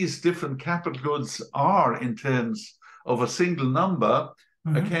these different capital goods are in terms of a single number,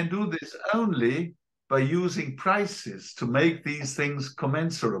 I can do this only by using prices to make these things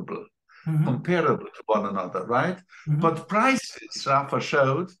comparable to one another, right? But prices, Sraffa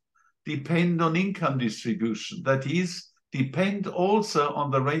showed, depend on income distribution. That is, depend also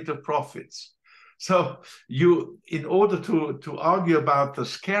on the rate of profits. So in order to argue about the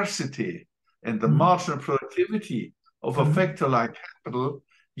scarcity and the marginal productivity of a factor like capital,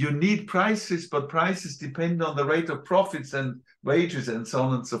 you need prices, but prices depend on the rate of profits and wages and so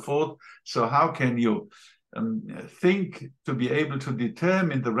on and so forth. So how can you think to be able to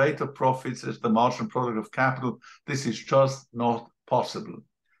determine the rate of profits as the marginal product of capital? This is just not possible.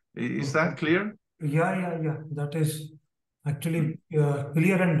 Is that clear? Yeah. That is actually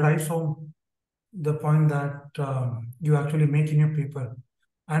clear and drives home the point that you actually make in your paper.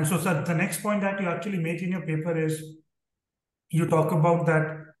 And so, sir, the next point that you actually make in your paper is you talk about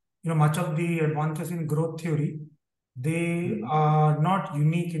that, much of the advances in growth theory, they are not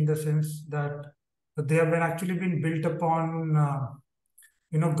unique in the sense that they have actually been built upon,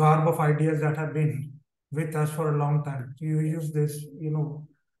 garb of ideas that have been with us for a long time. You use this,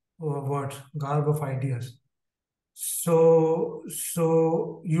 word, garb of ideas. So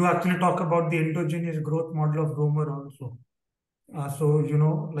you actually talk about the endogenous growth model of Romer also.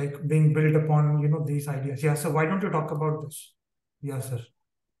 Like being built upon, these ideas. Yeah, so why don't you talk about this? Yes, sir.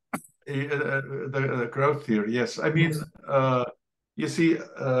 The growth theory, yes. I mean, you see,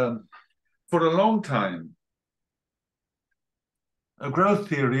 for a long time, a growth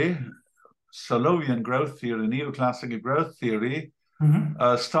theory, Solovian growth theory, neoclassical growth theory,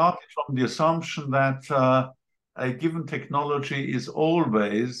 started from the assumption that a given technology is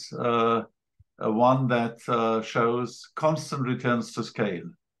always one that shows constant returns to scale.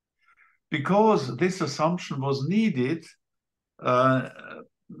 Because this assumption was needed,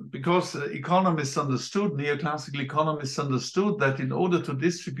 because economists understood, neoclassical economists understood that in order to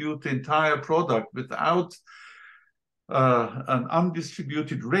distribute the entire product without an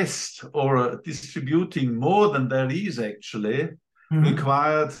undistributed rest or distributing more than there is actually,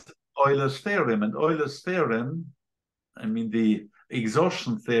 required Euler's theorem. And Euler's theorem, I mean the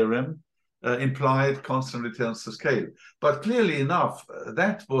exhaustion theorem, implied constant returns to scale. But clearly enough,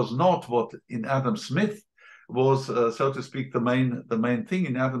 that was not what in Adam Smith was, so to speak, the main thing.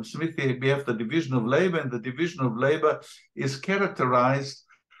 In Adam Smith, we have the division of labor, and the division of labor is characterized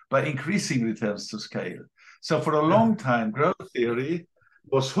by increasing returns to scale. So for a long time, growth theory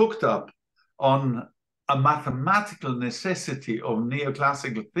was hooked up on a mathematical necessity of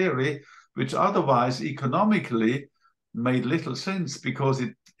neoclassical theory, which otherwise economically made little sense, because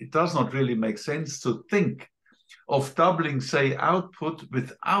it does not really make sense to think of doubling, say, output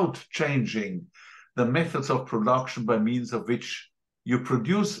without changing the methods of production by means of which you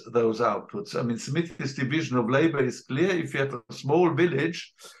produce those outputs. I mean, Smith's division of labor is clear. If you have a small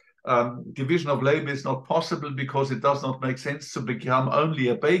village, division of labor is not possible because it does not make sense to become only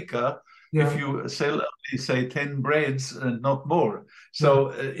a baker if you sell only, say, 10 breads and not more. So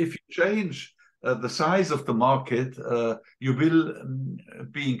if you change the size of the market, you will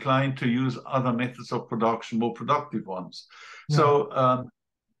be inclined to use other methods of production, more productive ones. So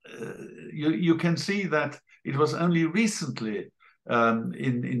you can see that it was only recently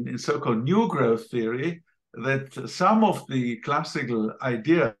in so-called new growth theory that some of the classical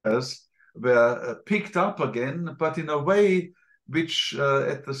ideas were picked up again, but in a way which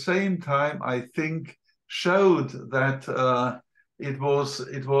at the same time, I think, showed that it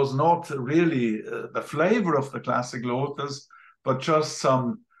was not really the flavor of the classical authors, but just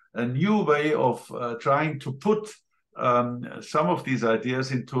a new way of trying to put some of these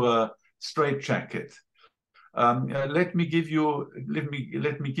ideas into a straitjacket. Let me give you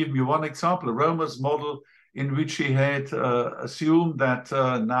one example. Romer's model in which he had assumed that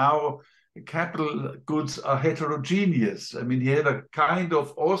now capital goods are heterogeneous. I mean, he had a kind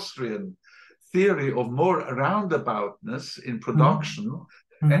of Austrian theory of more roundaboutness in production.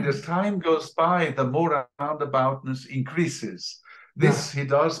 And as time goes by, the more roundaboutness increases. This he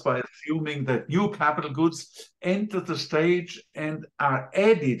does by assuming that new capital goods enter the stage and are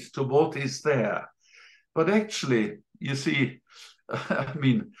added to what is there. But actually, you see, I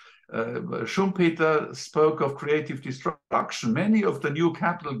mean, Schumpeter spoke of creative destruction. Many of the new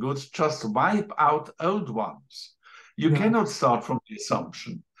capital goods just wipe out old ones. You cannot start from the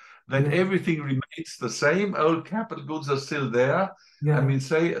assumption that everything remains the same. Old capital goods are still there. I mean,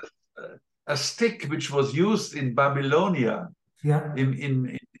 say a stick which was used in Babylonia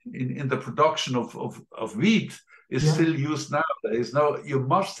in the production of wheat is still used nowadays. Now, you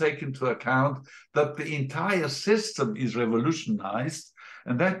must take into account that the entire system is revolutionized,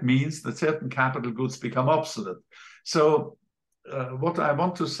 and that means that certain capital goods become obsolete. So what I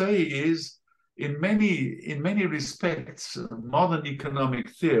want to say is, in many respects, modern economic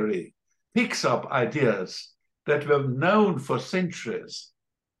theory picks up ideas that were known for centuries,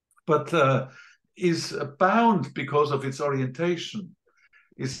 but is bound, because of its orientation,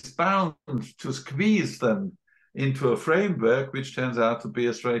 is bound to squeeze them into a framework which turns out to be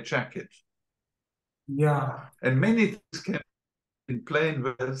a straitjacket. And many things can be in plain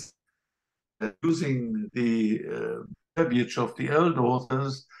words, using the verbiage of the old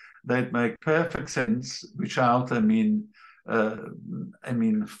authors, that make perfect sense, without, I mean,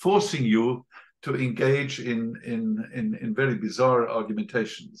 forcing you to engage in very bizarre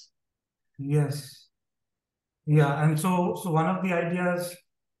argumentations. And so one of the ideas,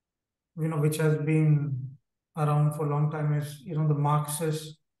 which has been around for a long time is, the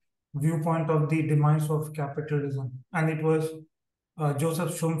Marxist viewpoint of the demise of capitalism. And it was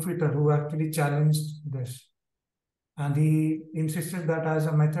Joseph Schumpeter who actually challenged this. And he insisted that as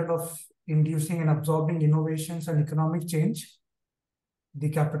a method of inducing and absorbing innovations and economic change, the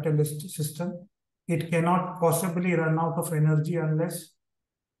capitalist system, it cannot possibly run out of energy unless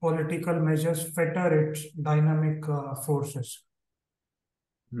political measures fetter its dynamic forces.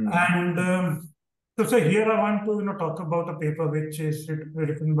 And so here I want to talk about a paper which is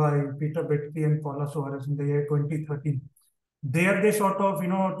written by Peter Betke and Paula Suarez in the year 2013. There they sort of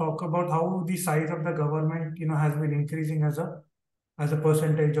talk about how the size of the government has been increasing as a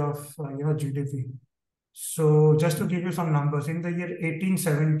percentage of GDP. So just to give you some numbers, in the year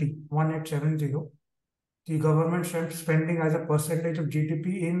 1870, the government spending as a percentage of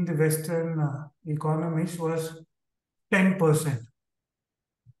GDP in the Western economies was 10%.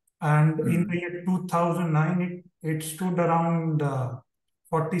 And in the year 2009, it stood around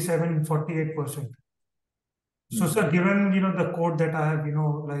 48%. So, sir, given, the quote that I have,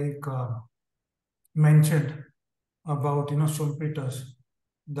 mentioned about, Schumpeter's,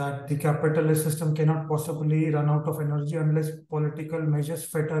 that the capitalist system cannot possibly run out of energy unless political measures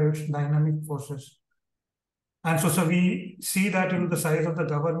fetter its dynamic forces. And so we see that, the size of the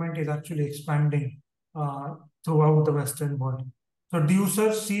government is actually expanding throughout the Western world. So do you,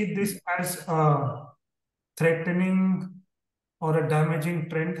 sir, see this as a threatening or a damaging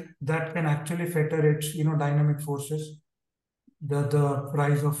trend that can actually fetter its, dynamic forces, the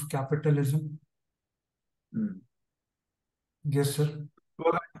rise of capitalism? Yes, sir.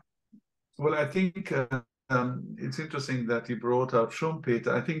 Well, I think it's interesting that you brought up Schumpeter.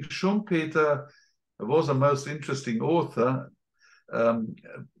 I think Schumpeter was a most interesting author,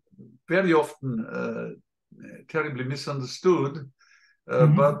 very often terribly misunderstood,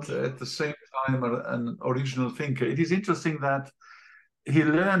 but at the same time an original thinker. It is interesting that he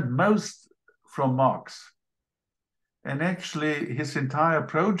learned most from Marx. And actually his entire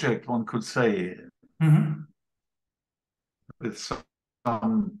project, one could say, with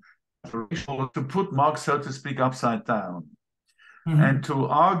some to put Marx, so to speak, upside down, and to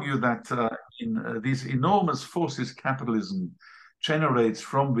argue that in these enormous forces capitalism generates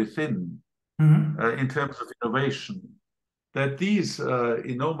from within, in terms of innovation, that these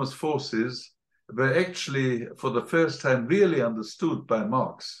enormous forces were actually, for the first time, really understood by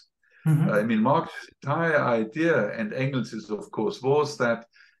Marx. I mean, Marx's entire idea, and Engels's, of course, was that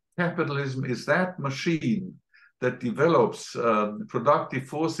capitalism is that machine that develops productive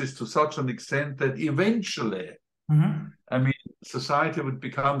forces to such an extent that eventually, I mean, society would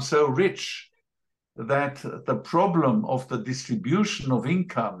become so rich that the problem of the distribution of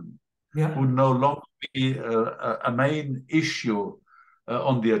income would no longer be a main issue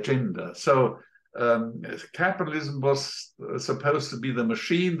on the agenda. So capitalism was supposed to be the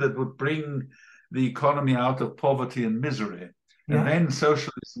machine that would bring the economy out of poverty and misery. And then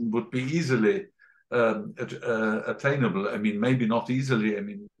socialism would be easily attainable. I mean, maybe not easily. I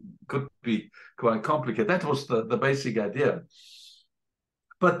mean, could be quite complicated. That was the basic idea.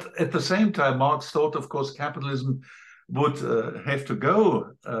 But at the same time, Marx thought, of course, capitalism would have to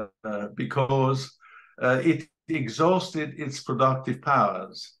go because it exhausted its productive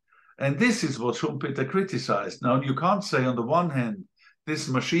powers. And this is what Schumpeter criticized. Now, you can't say on the one hand, this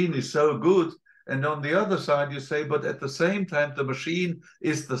machine is so good, and on the other side, you say, but at the same time, the machine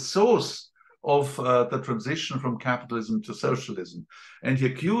is the source of the transition from capitalism to socialism. And he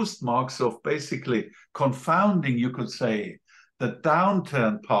accused Marx of basically confounding, you could say, the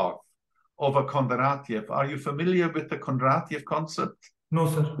downturn path of a Kondratiev. Are you familiar with the Kondratiev concept? No,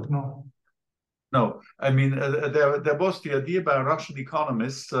 sir, no. No, I mean, there was the idea by Russian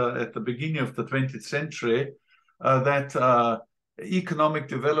economists at the beginning of the 20th century that economic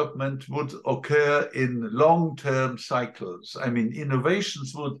development would occur in long-term cycles. I mean,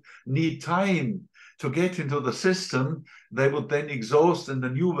 innovations would need time to get into the system. They would then exhaust and a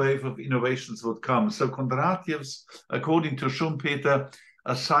new wave of innovations would come. So Kondratiev's, according to Schumpeter,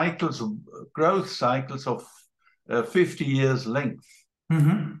 are cycles, growth cycles of 50 years length.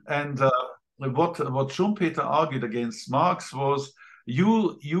 Mm-hmm. And what Schumpeter argued against Marx was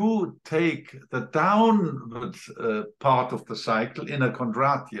you take the downward part of the cycle in a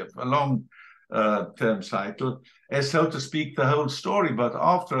Kondratiev, a long-term cycle, as so to speak, the whole story. But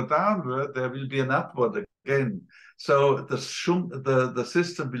after a downward, there will be an upward again. So the system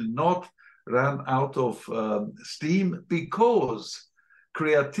will not run out of steam because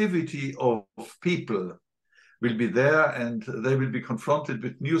creativity of people will be there, and they will be confronted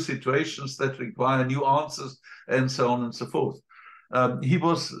with new situations that require new answers, and so on and so forth. He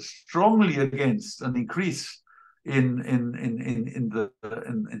was strongly against an increase in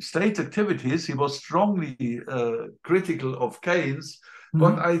state activities. He was strongly critical of Keynes,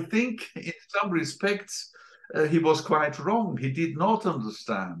 but I think in some respects he was quite wrong. He did not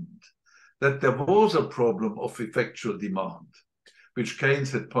understand that there was a problem of effectual demand, which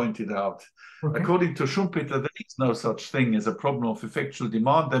Keynes had pointed out. Okay. According to Schumpeter, there is no such thing as a problem of effectual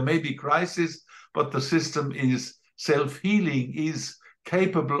demand. There may be crisis, but the system is self-healing, is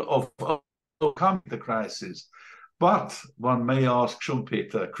capable of overcoming the crisis. But one may ask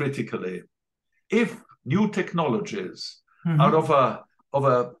Schumpeter critically, if new technologies are of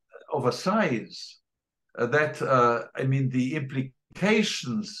a size that, I mean, the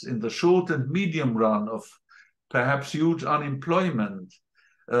implications in the short and medium run of perhaps huge unemployment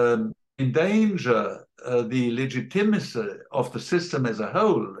endanger the legitimacy of the system as a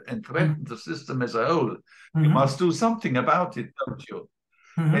whole and threaten the system as a whole, you must do something about it, don't you?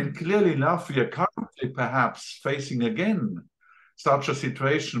 And clearly enough, we are currently perhaps facing again such a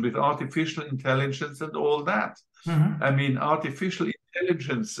situation with artificial intelligence and all that. I mean, artificial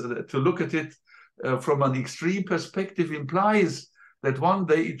intelligence, to look at it from an extreme perspective, implies that one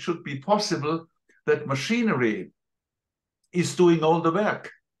day it should be possible that machinery is doing all the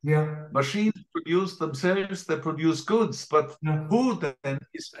work. Yeah. Machines produce themselves, they produce goods, but who then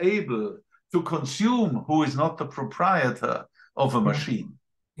is able to consume, who is not the proprietor of a machine?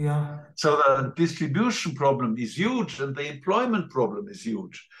 Yeah. So the distribution problem is huge and the employment problem is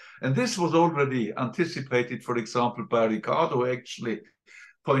huge. And this was already anticipated, for example, by Ricardo, who actually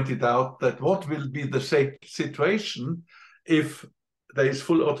pointed out that what will be the situation if there is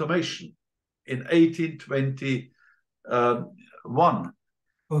full automation in 1821.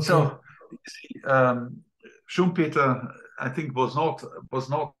 Okay. So Schumpeter, I think, was not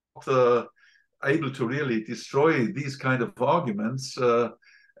able to really destroy these kind of arguments,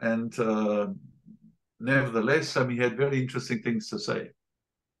 and nevertheless, I mean, he had very interesting things to say.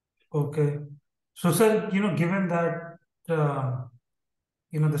 Okay, so sir, given that the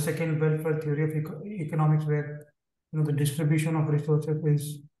second welfare theory of economics, where the distribution of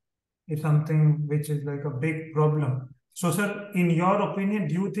resources is something which is like a big problem. So, sir, in your opinion,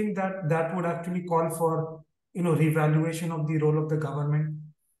 do you think that would actually call for revaluation of the role of the government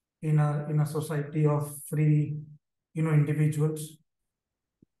in a society of free individuals,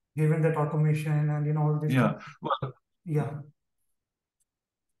 given that automation and all this? Yeah. stuff? Well. Yeah.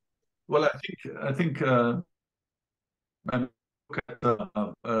 Well, I think I look at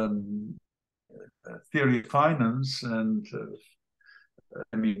theory of finance and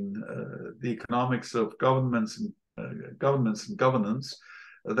I mean the economics of governments and governance,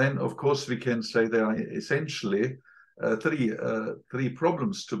 then of course we can say there are essentially three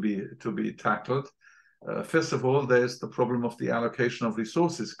problems to be tackled. First of all, there's the problem of the allocation of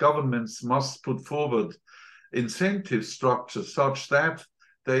resources. Governments must put forward incentive structures such that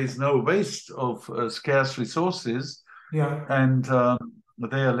there is no waste of scarce resources. Yeah. And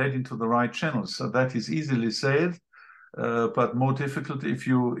they are led into the right channels. So that is easily said, but more difficult if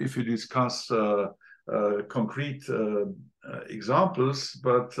you discuss concrete examples.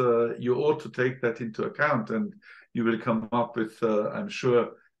 But you ought to take that into account, and you will come up with, I'm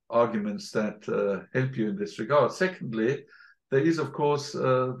sure, arguments that help you in this regard. Secondly, there is, of course,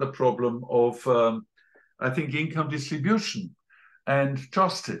 the problem of, I think, income distribution and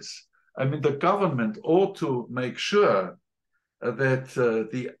justice. I mean, the government ought to make sure that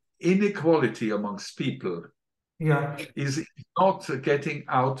the inequality amongst people is not getting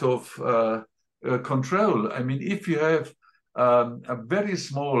out of control. I mean, if you have a very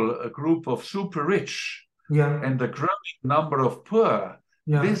small group of super rich and a growing number of poor,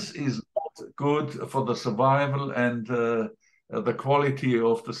 this is not good for the survival and the quality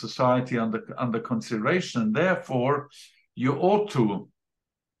of the society under consideration. And therefore, you ought to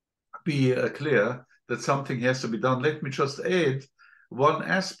be clear that something has to be done. Let me just add one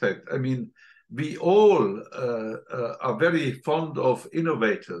aspect. I mean, we all are very fond of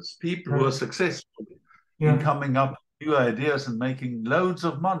innovators, people who are successful in coming up with new ideas and making loads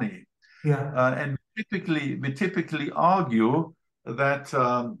of money. And we typically argue that,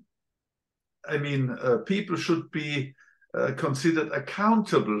 I mean, people should be considered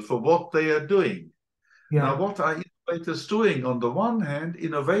accountable for what they are doing. Now, what are innovators doing? On the one hand,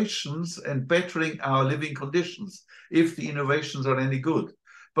 innovations and bettering our living conditions, if the innovations are any good.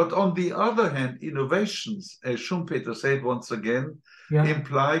 But on the other hand, innovations, as Schumpeter said once again,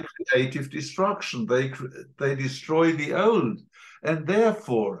 imply creative destruction. They destroy the old. And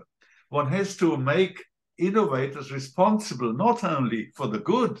therefore, one has to make innovators responsible not only for the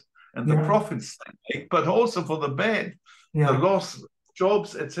good and the profits they make, but also for the bad, the loss of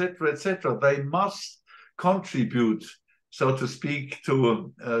jobs, etc., etc. They must contribute, so to speak,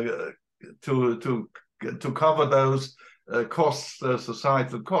 to cover those costs,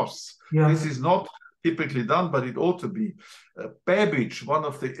 societal costs. This is not typically done, but it ought to be. Babbage, one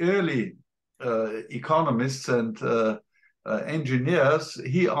of the early economists and engineers,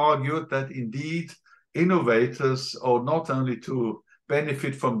 he argued that indeed innovators ought not only to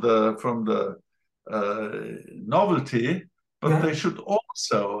benefit from the novelty, but they should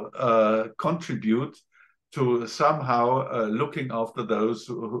also contribute to somehow looking after those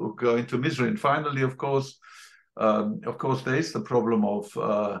who go into misery. And finally, of course, there is the problem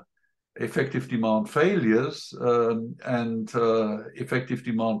of effective demand failures and effective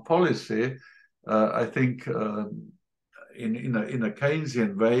demand policy. I think in a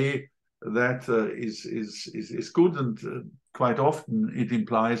Keynesian way, that is good, and quite often it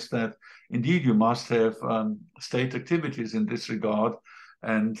implies that indeed you must have state activities in this regard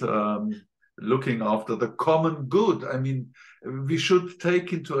and looking after the common good. I mean, we should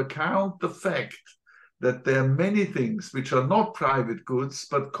take into account the fact that there are many things which are not private goods,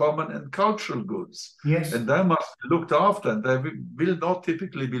 but common and cultural goods. And they must be looked after, and they will not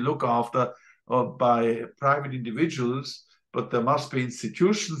typically be looked after by private individuals, but there must be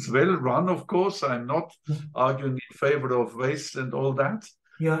institutions well run, of course. I'm not arguing in favor of waste and all that,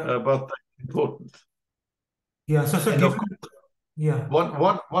 but that's important.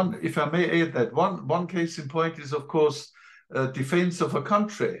 One, if I may add that, one case in point is, of course, defense of a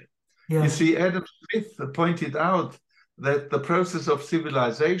country. You see, Adam Smith pointed out that the process of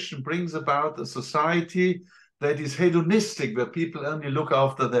civilization brings about a society that is hedonistic, where people only look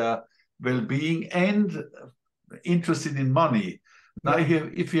after their well-being and interested in money. Now,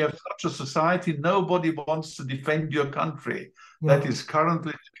 if you have such a society, nobody wants to defend your country. That is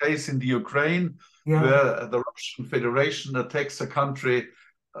currently the case in the Ukraine, where the Russian Federation attacks a country,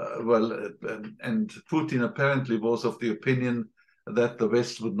 and Putin apparently was of the opinion that the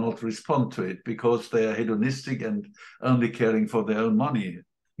West would not respond to it because they are hedonistic and only caring for their own money.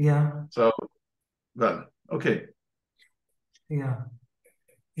 So, well, okay.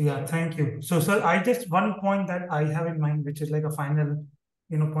 Thank you. So, sir, I just one point that I have in mind, which is like a final,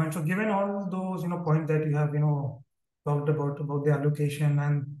 point. So, given all those, points that you have, talked about the allocation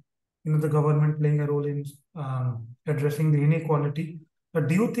and, the government playing a role in addressing the inequality, but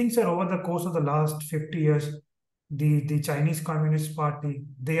do you think, sir, over the course of the last 50 years, the Chinese Communist Party,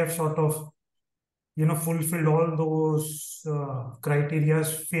 they have sort of, fulfilled all those criteria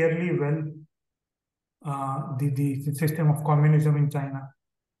fairly well, the system of communism in China?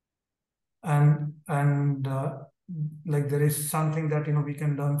 And like there is something that we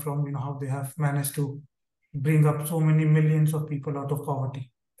can learn from how they have managed to bring up so many millions of people out of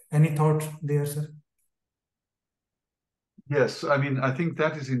poverty. Any thoughts there, sir? Yes, I mean, I think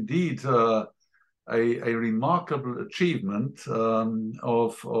that is indeed a remarkable achievement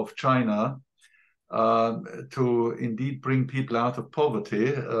of China. to indeed bring people out of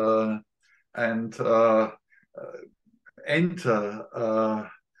poverty and enter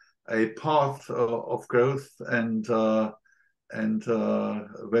a path of growth and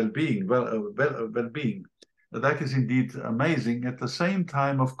well-being. Well-being. That is indeed amazing. At the same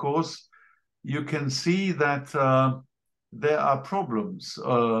time, of course, you can see that there are problems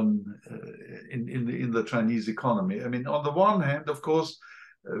in the Chinese economy. I mean, on the one hand, of course,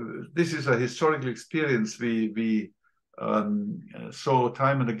 this is a historical experience we saw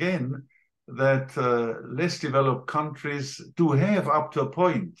time and again, that less developed countries do have, up to a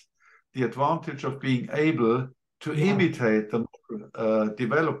point, the advantage of being able to imitate the more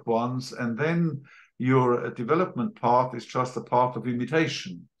developed ones, and then your development part is just a part of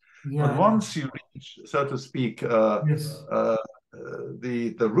imitation. But once you reach, so to speak, the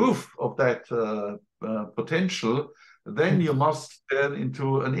roof of that potential, then you must turn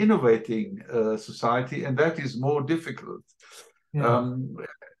into an innovating society, and that is more difficult.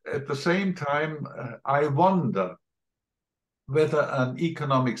 At the same time, I wonder whether an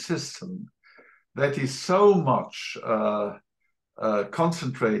economic system that is so much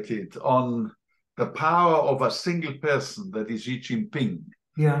concentrated on the power of a single person, that is Xi Jinping,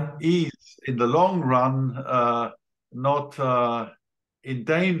 is in the long run not in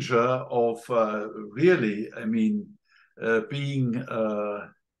danger of really, I mean, being...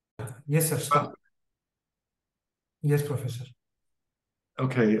 Yes, sir. Stop. Yes, Professor.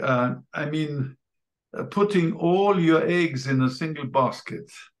 Okay, I mean, putting all your eggs in a single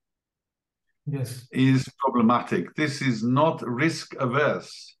basket is problematic. This is not risk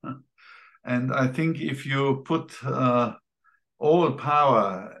averse. And I think if you put all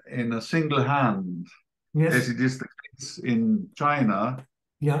power in a single hand, as it is the case in China,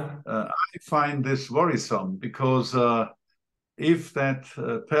 I find this worrisome, because if that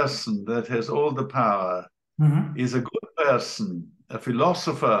person that has all the power is a good person, a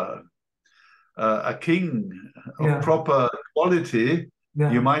philosopher, a king of proper quality,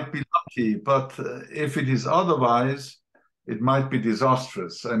 you might be lucky. But if it is otherwise, it might be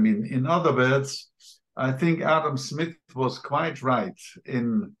disastrous. I mean, in other words, I think Adam Smith was quite right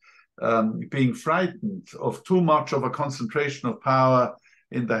in being frightened of too much of a concentration of power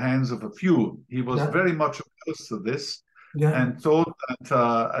in the hands of a few. He was very much opposed to this and thought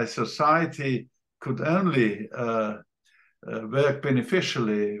that a society could only work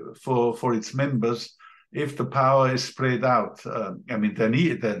beneficially for its members if the power is spread out. I mean, there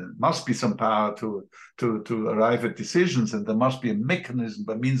must be some power to arrive at decisions, and there must be a mechanism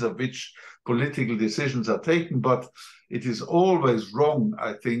by means of which political decisions are taken. But it is always wrong,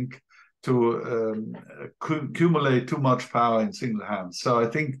 I think, to accumulate too much power in single hands. So I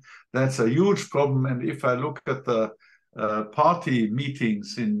think that's a huge problem. And if I look at the party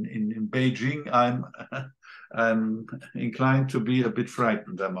meetings in Beijing, I'm inclined to be a bit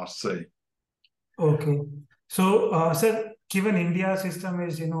frightened, I must say. Okay. So, sir, given India's system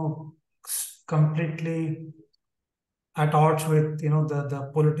is, completely at odds with, the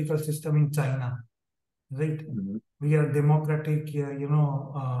political system in China, right? We are a democratic,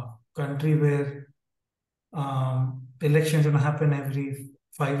 country where elections going to happen every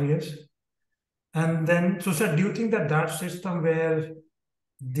 5 years. And then, so, sir, do you think that system where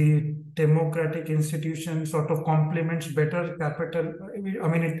the democratic institution sort of complements better capital, I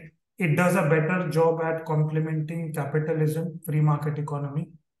mean, it does a better job at complementing capitalism, free market economy?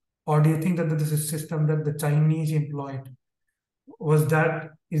 Or do you think that this is a system that the Chinese employed is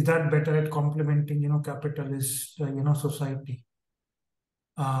that better at complementing, capitalist, society?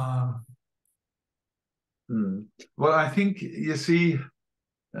 Well, I think, you see,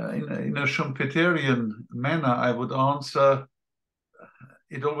 in a Schumpeterian manner, I would answer,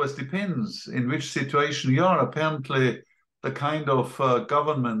 it always depends in which situation you are. Apparently, the kind of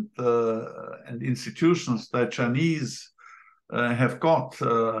government and institutions that Chinese have got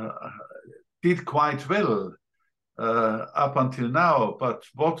did quite well up until now. But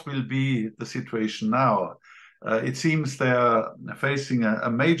what will be the situation now? It seems they are facing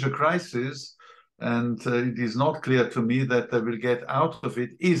a major crisis, and it is not clear to me that they will get out of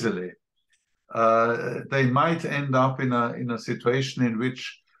it easily. They might end up in a situation in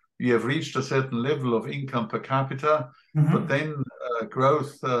which you have reached a certain level of income per capita, but then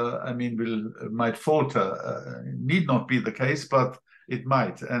growth, I mean, might falter. Need not be the case, but it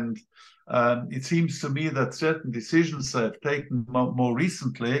might. And it seems to me that certain decisions that have taken more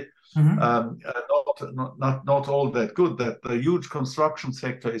recently are not all that good. That the huge construction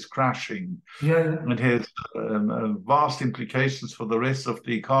sector is crashing. It has vast implications for the rest of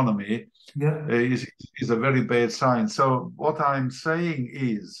the economy. Is a very bad sign. So what I'm saying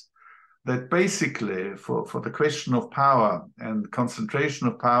is, that basically for the question of power and concentration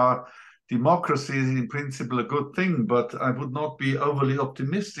of power, democracy is in principle a good thing, but I would not be overly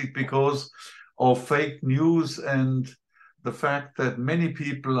optimistic because of fake news and the fact that many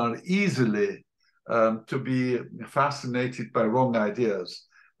people are easily to be fascinated by wrong ideas.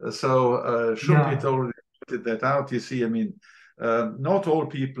 Schumpeter already pointed that out. You see, I mean, not all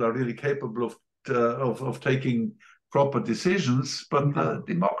people are really capable of taking proper decisions, but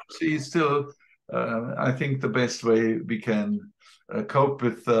democracy is still, I think, the best way we can cope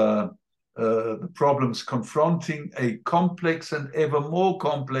with the problems confronting a complex and ever more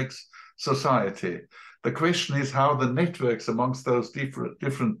complex society. The question is how the networks amongst those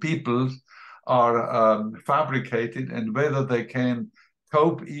different peoples are fabricated and whether they can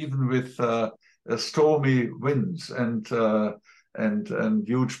cope even with stormy winds and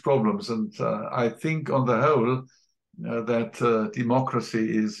huge problems. And I think on the whole that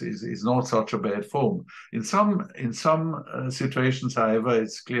democracy is not such a bad form. In some situations, however,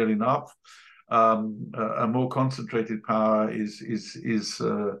 it's clear enough. A more concentrated power is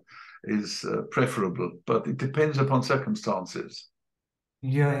preferable, but it depends upon circumstances.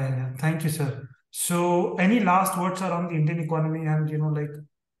 Yeah. Thank you, sir. So, any last words are on the Indian economy and, like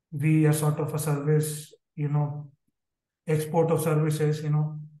we are sort of a service, export of services,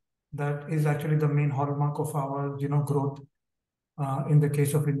 that is actually the main hallmark of our, growth in the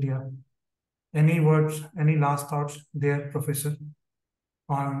case of India. Any words, any last thoughts there, Professor,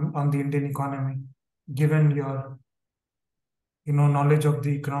 on the Indian economy, given your, knowledge of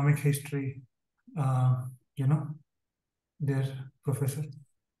the economic history, there, Professor?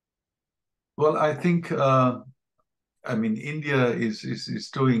 Well, I think, I mean, India is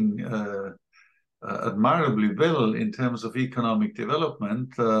doing admirably well in terms of economic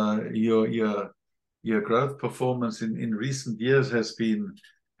development. Your growth performance in recent years has been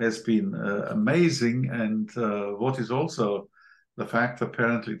amazing, and what is also the fact,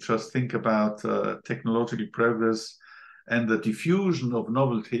 apparently, just think about technological progress and the diffusion of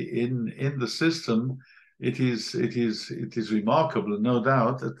novelty in the system. It is remarkable, no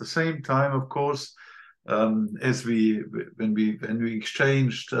doubt. At the same time, of course, when we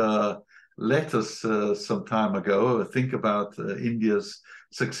exchanged letters some time ago, think about India's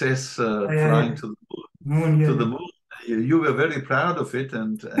success flying to the moon. You were very proud of it,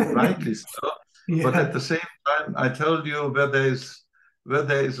 and rightly so. But at the same time, I told you where there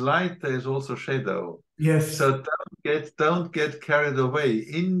is light, there is also shadow. Yes. So don't get carried away.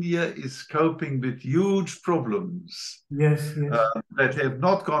 India is coping with huge problems. Yes. That have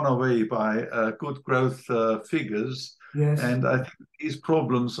not gone away by good growth figures. Yes. And I think these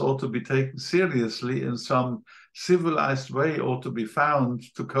problems ought to be taken seriously, in some civilized way ought to be found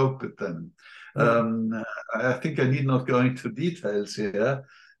to cope with them. I think I need not go into details here,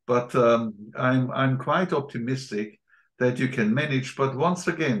 but I'm quite optimistic that you can manage. But once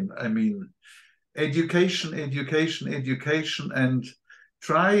again, I mean, education, and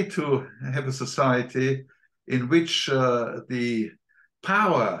try to have a society in which the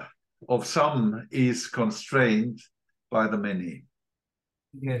power of some is constrained by the many.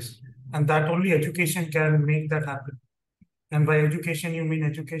 Yes, and that only education can make that happen. And by education, you mean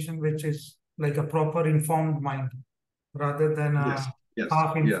education which is like a proper informed mind, rather than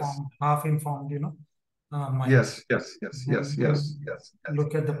half-informed, mind. Yes.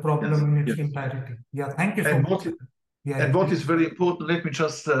 Look at the problem in its entirety. Yeah, thank you so much. What is very important, let me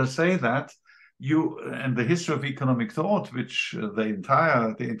just say that you and the history of economic thought, which the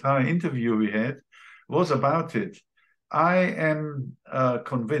entire interview we had was about it. I am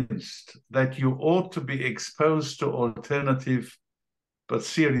convinced that you ought to be exposed to alternative but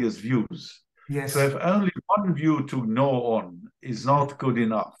serious views. Yes. So if only one view to gnaw on is not good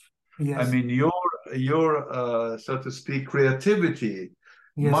enough. Yes. I mean, your so to speak, creativity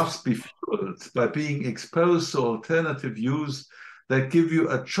must be fueled by being exposed to alternative views that give you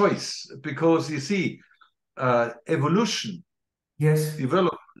a choice. Because you see, evolution,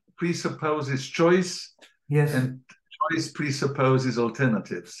 development presupposes choice, and choice presupposes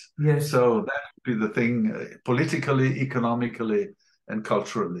alternatives. So that would be the thing, politically, economically, and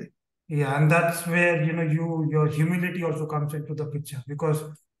culturally. Yeah, and that's where your humility also comes into the picture, because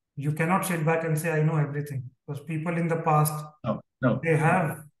you cannot sit back and say I know everything, because people in the past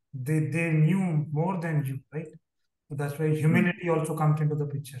they knew more than you, right? So that's why humility also comes into the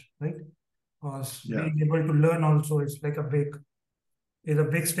picture, right? Because being able to learn also is like a big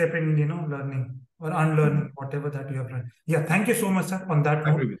step in learning or unlearning whatever that you have learned. Yeah, thank you so much, sir. On that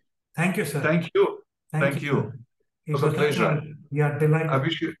note, thank you, sir. Thank you. It was a pleasure. Delight.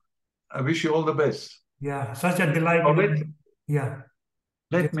 I wish you all the best. Yeah, such a delight. Yeah.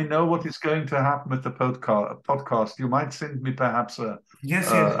 let me know what is going to happen with the podcast. You might send me perhaps a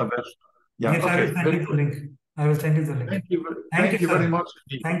version. Yeah, yes, okay. I will send you the link. I will send you the link. Thank you very much.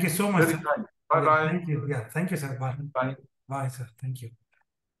 Thank you so much. Bye-bye. Thank you. Yeah, thank you, sir. Bye. Bye. Bye, sir. Thank you.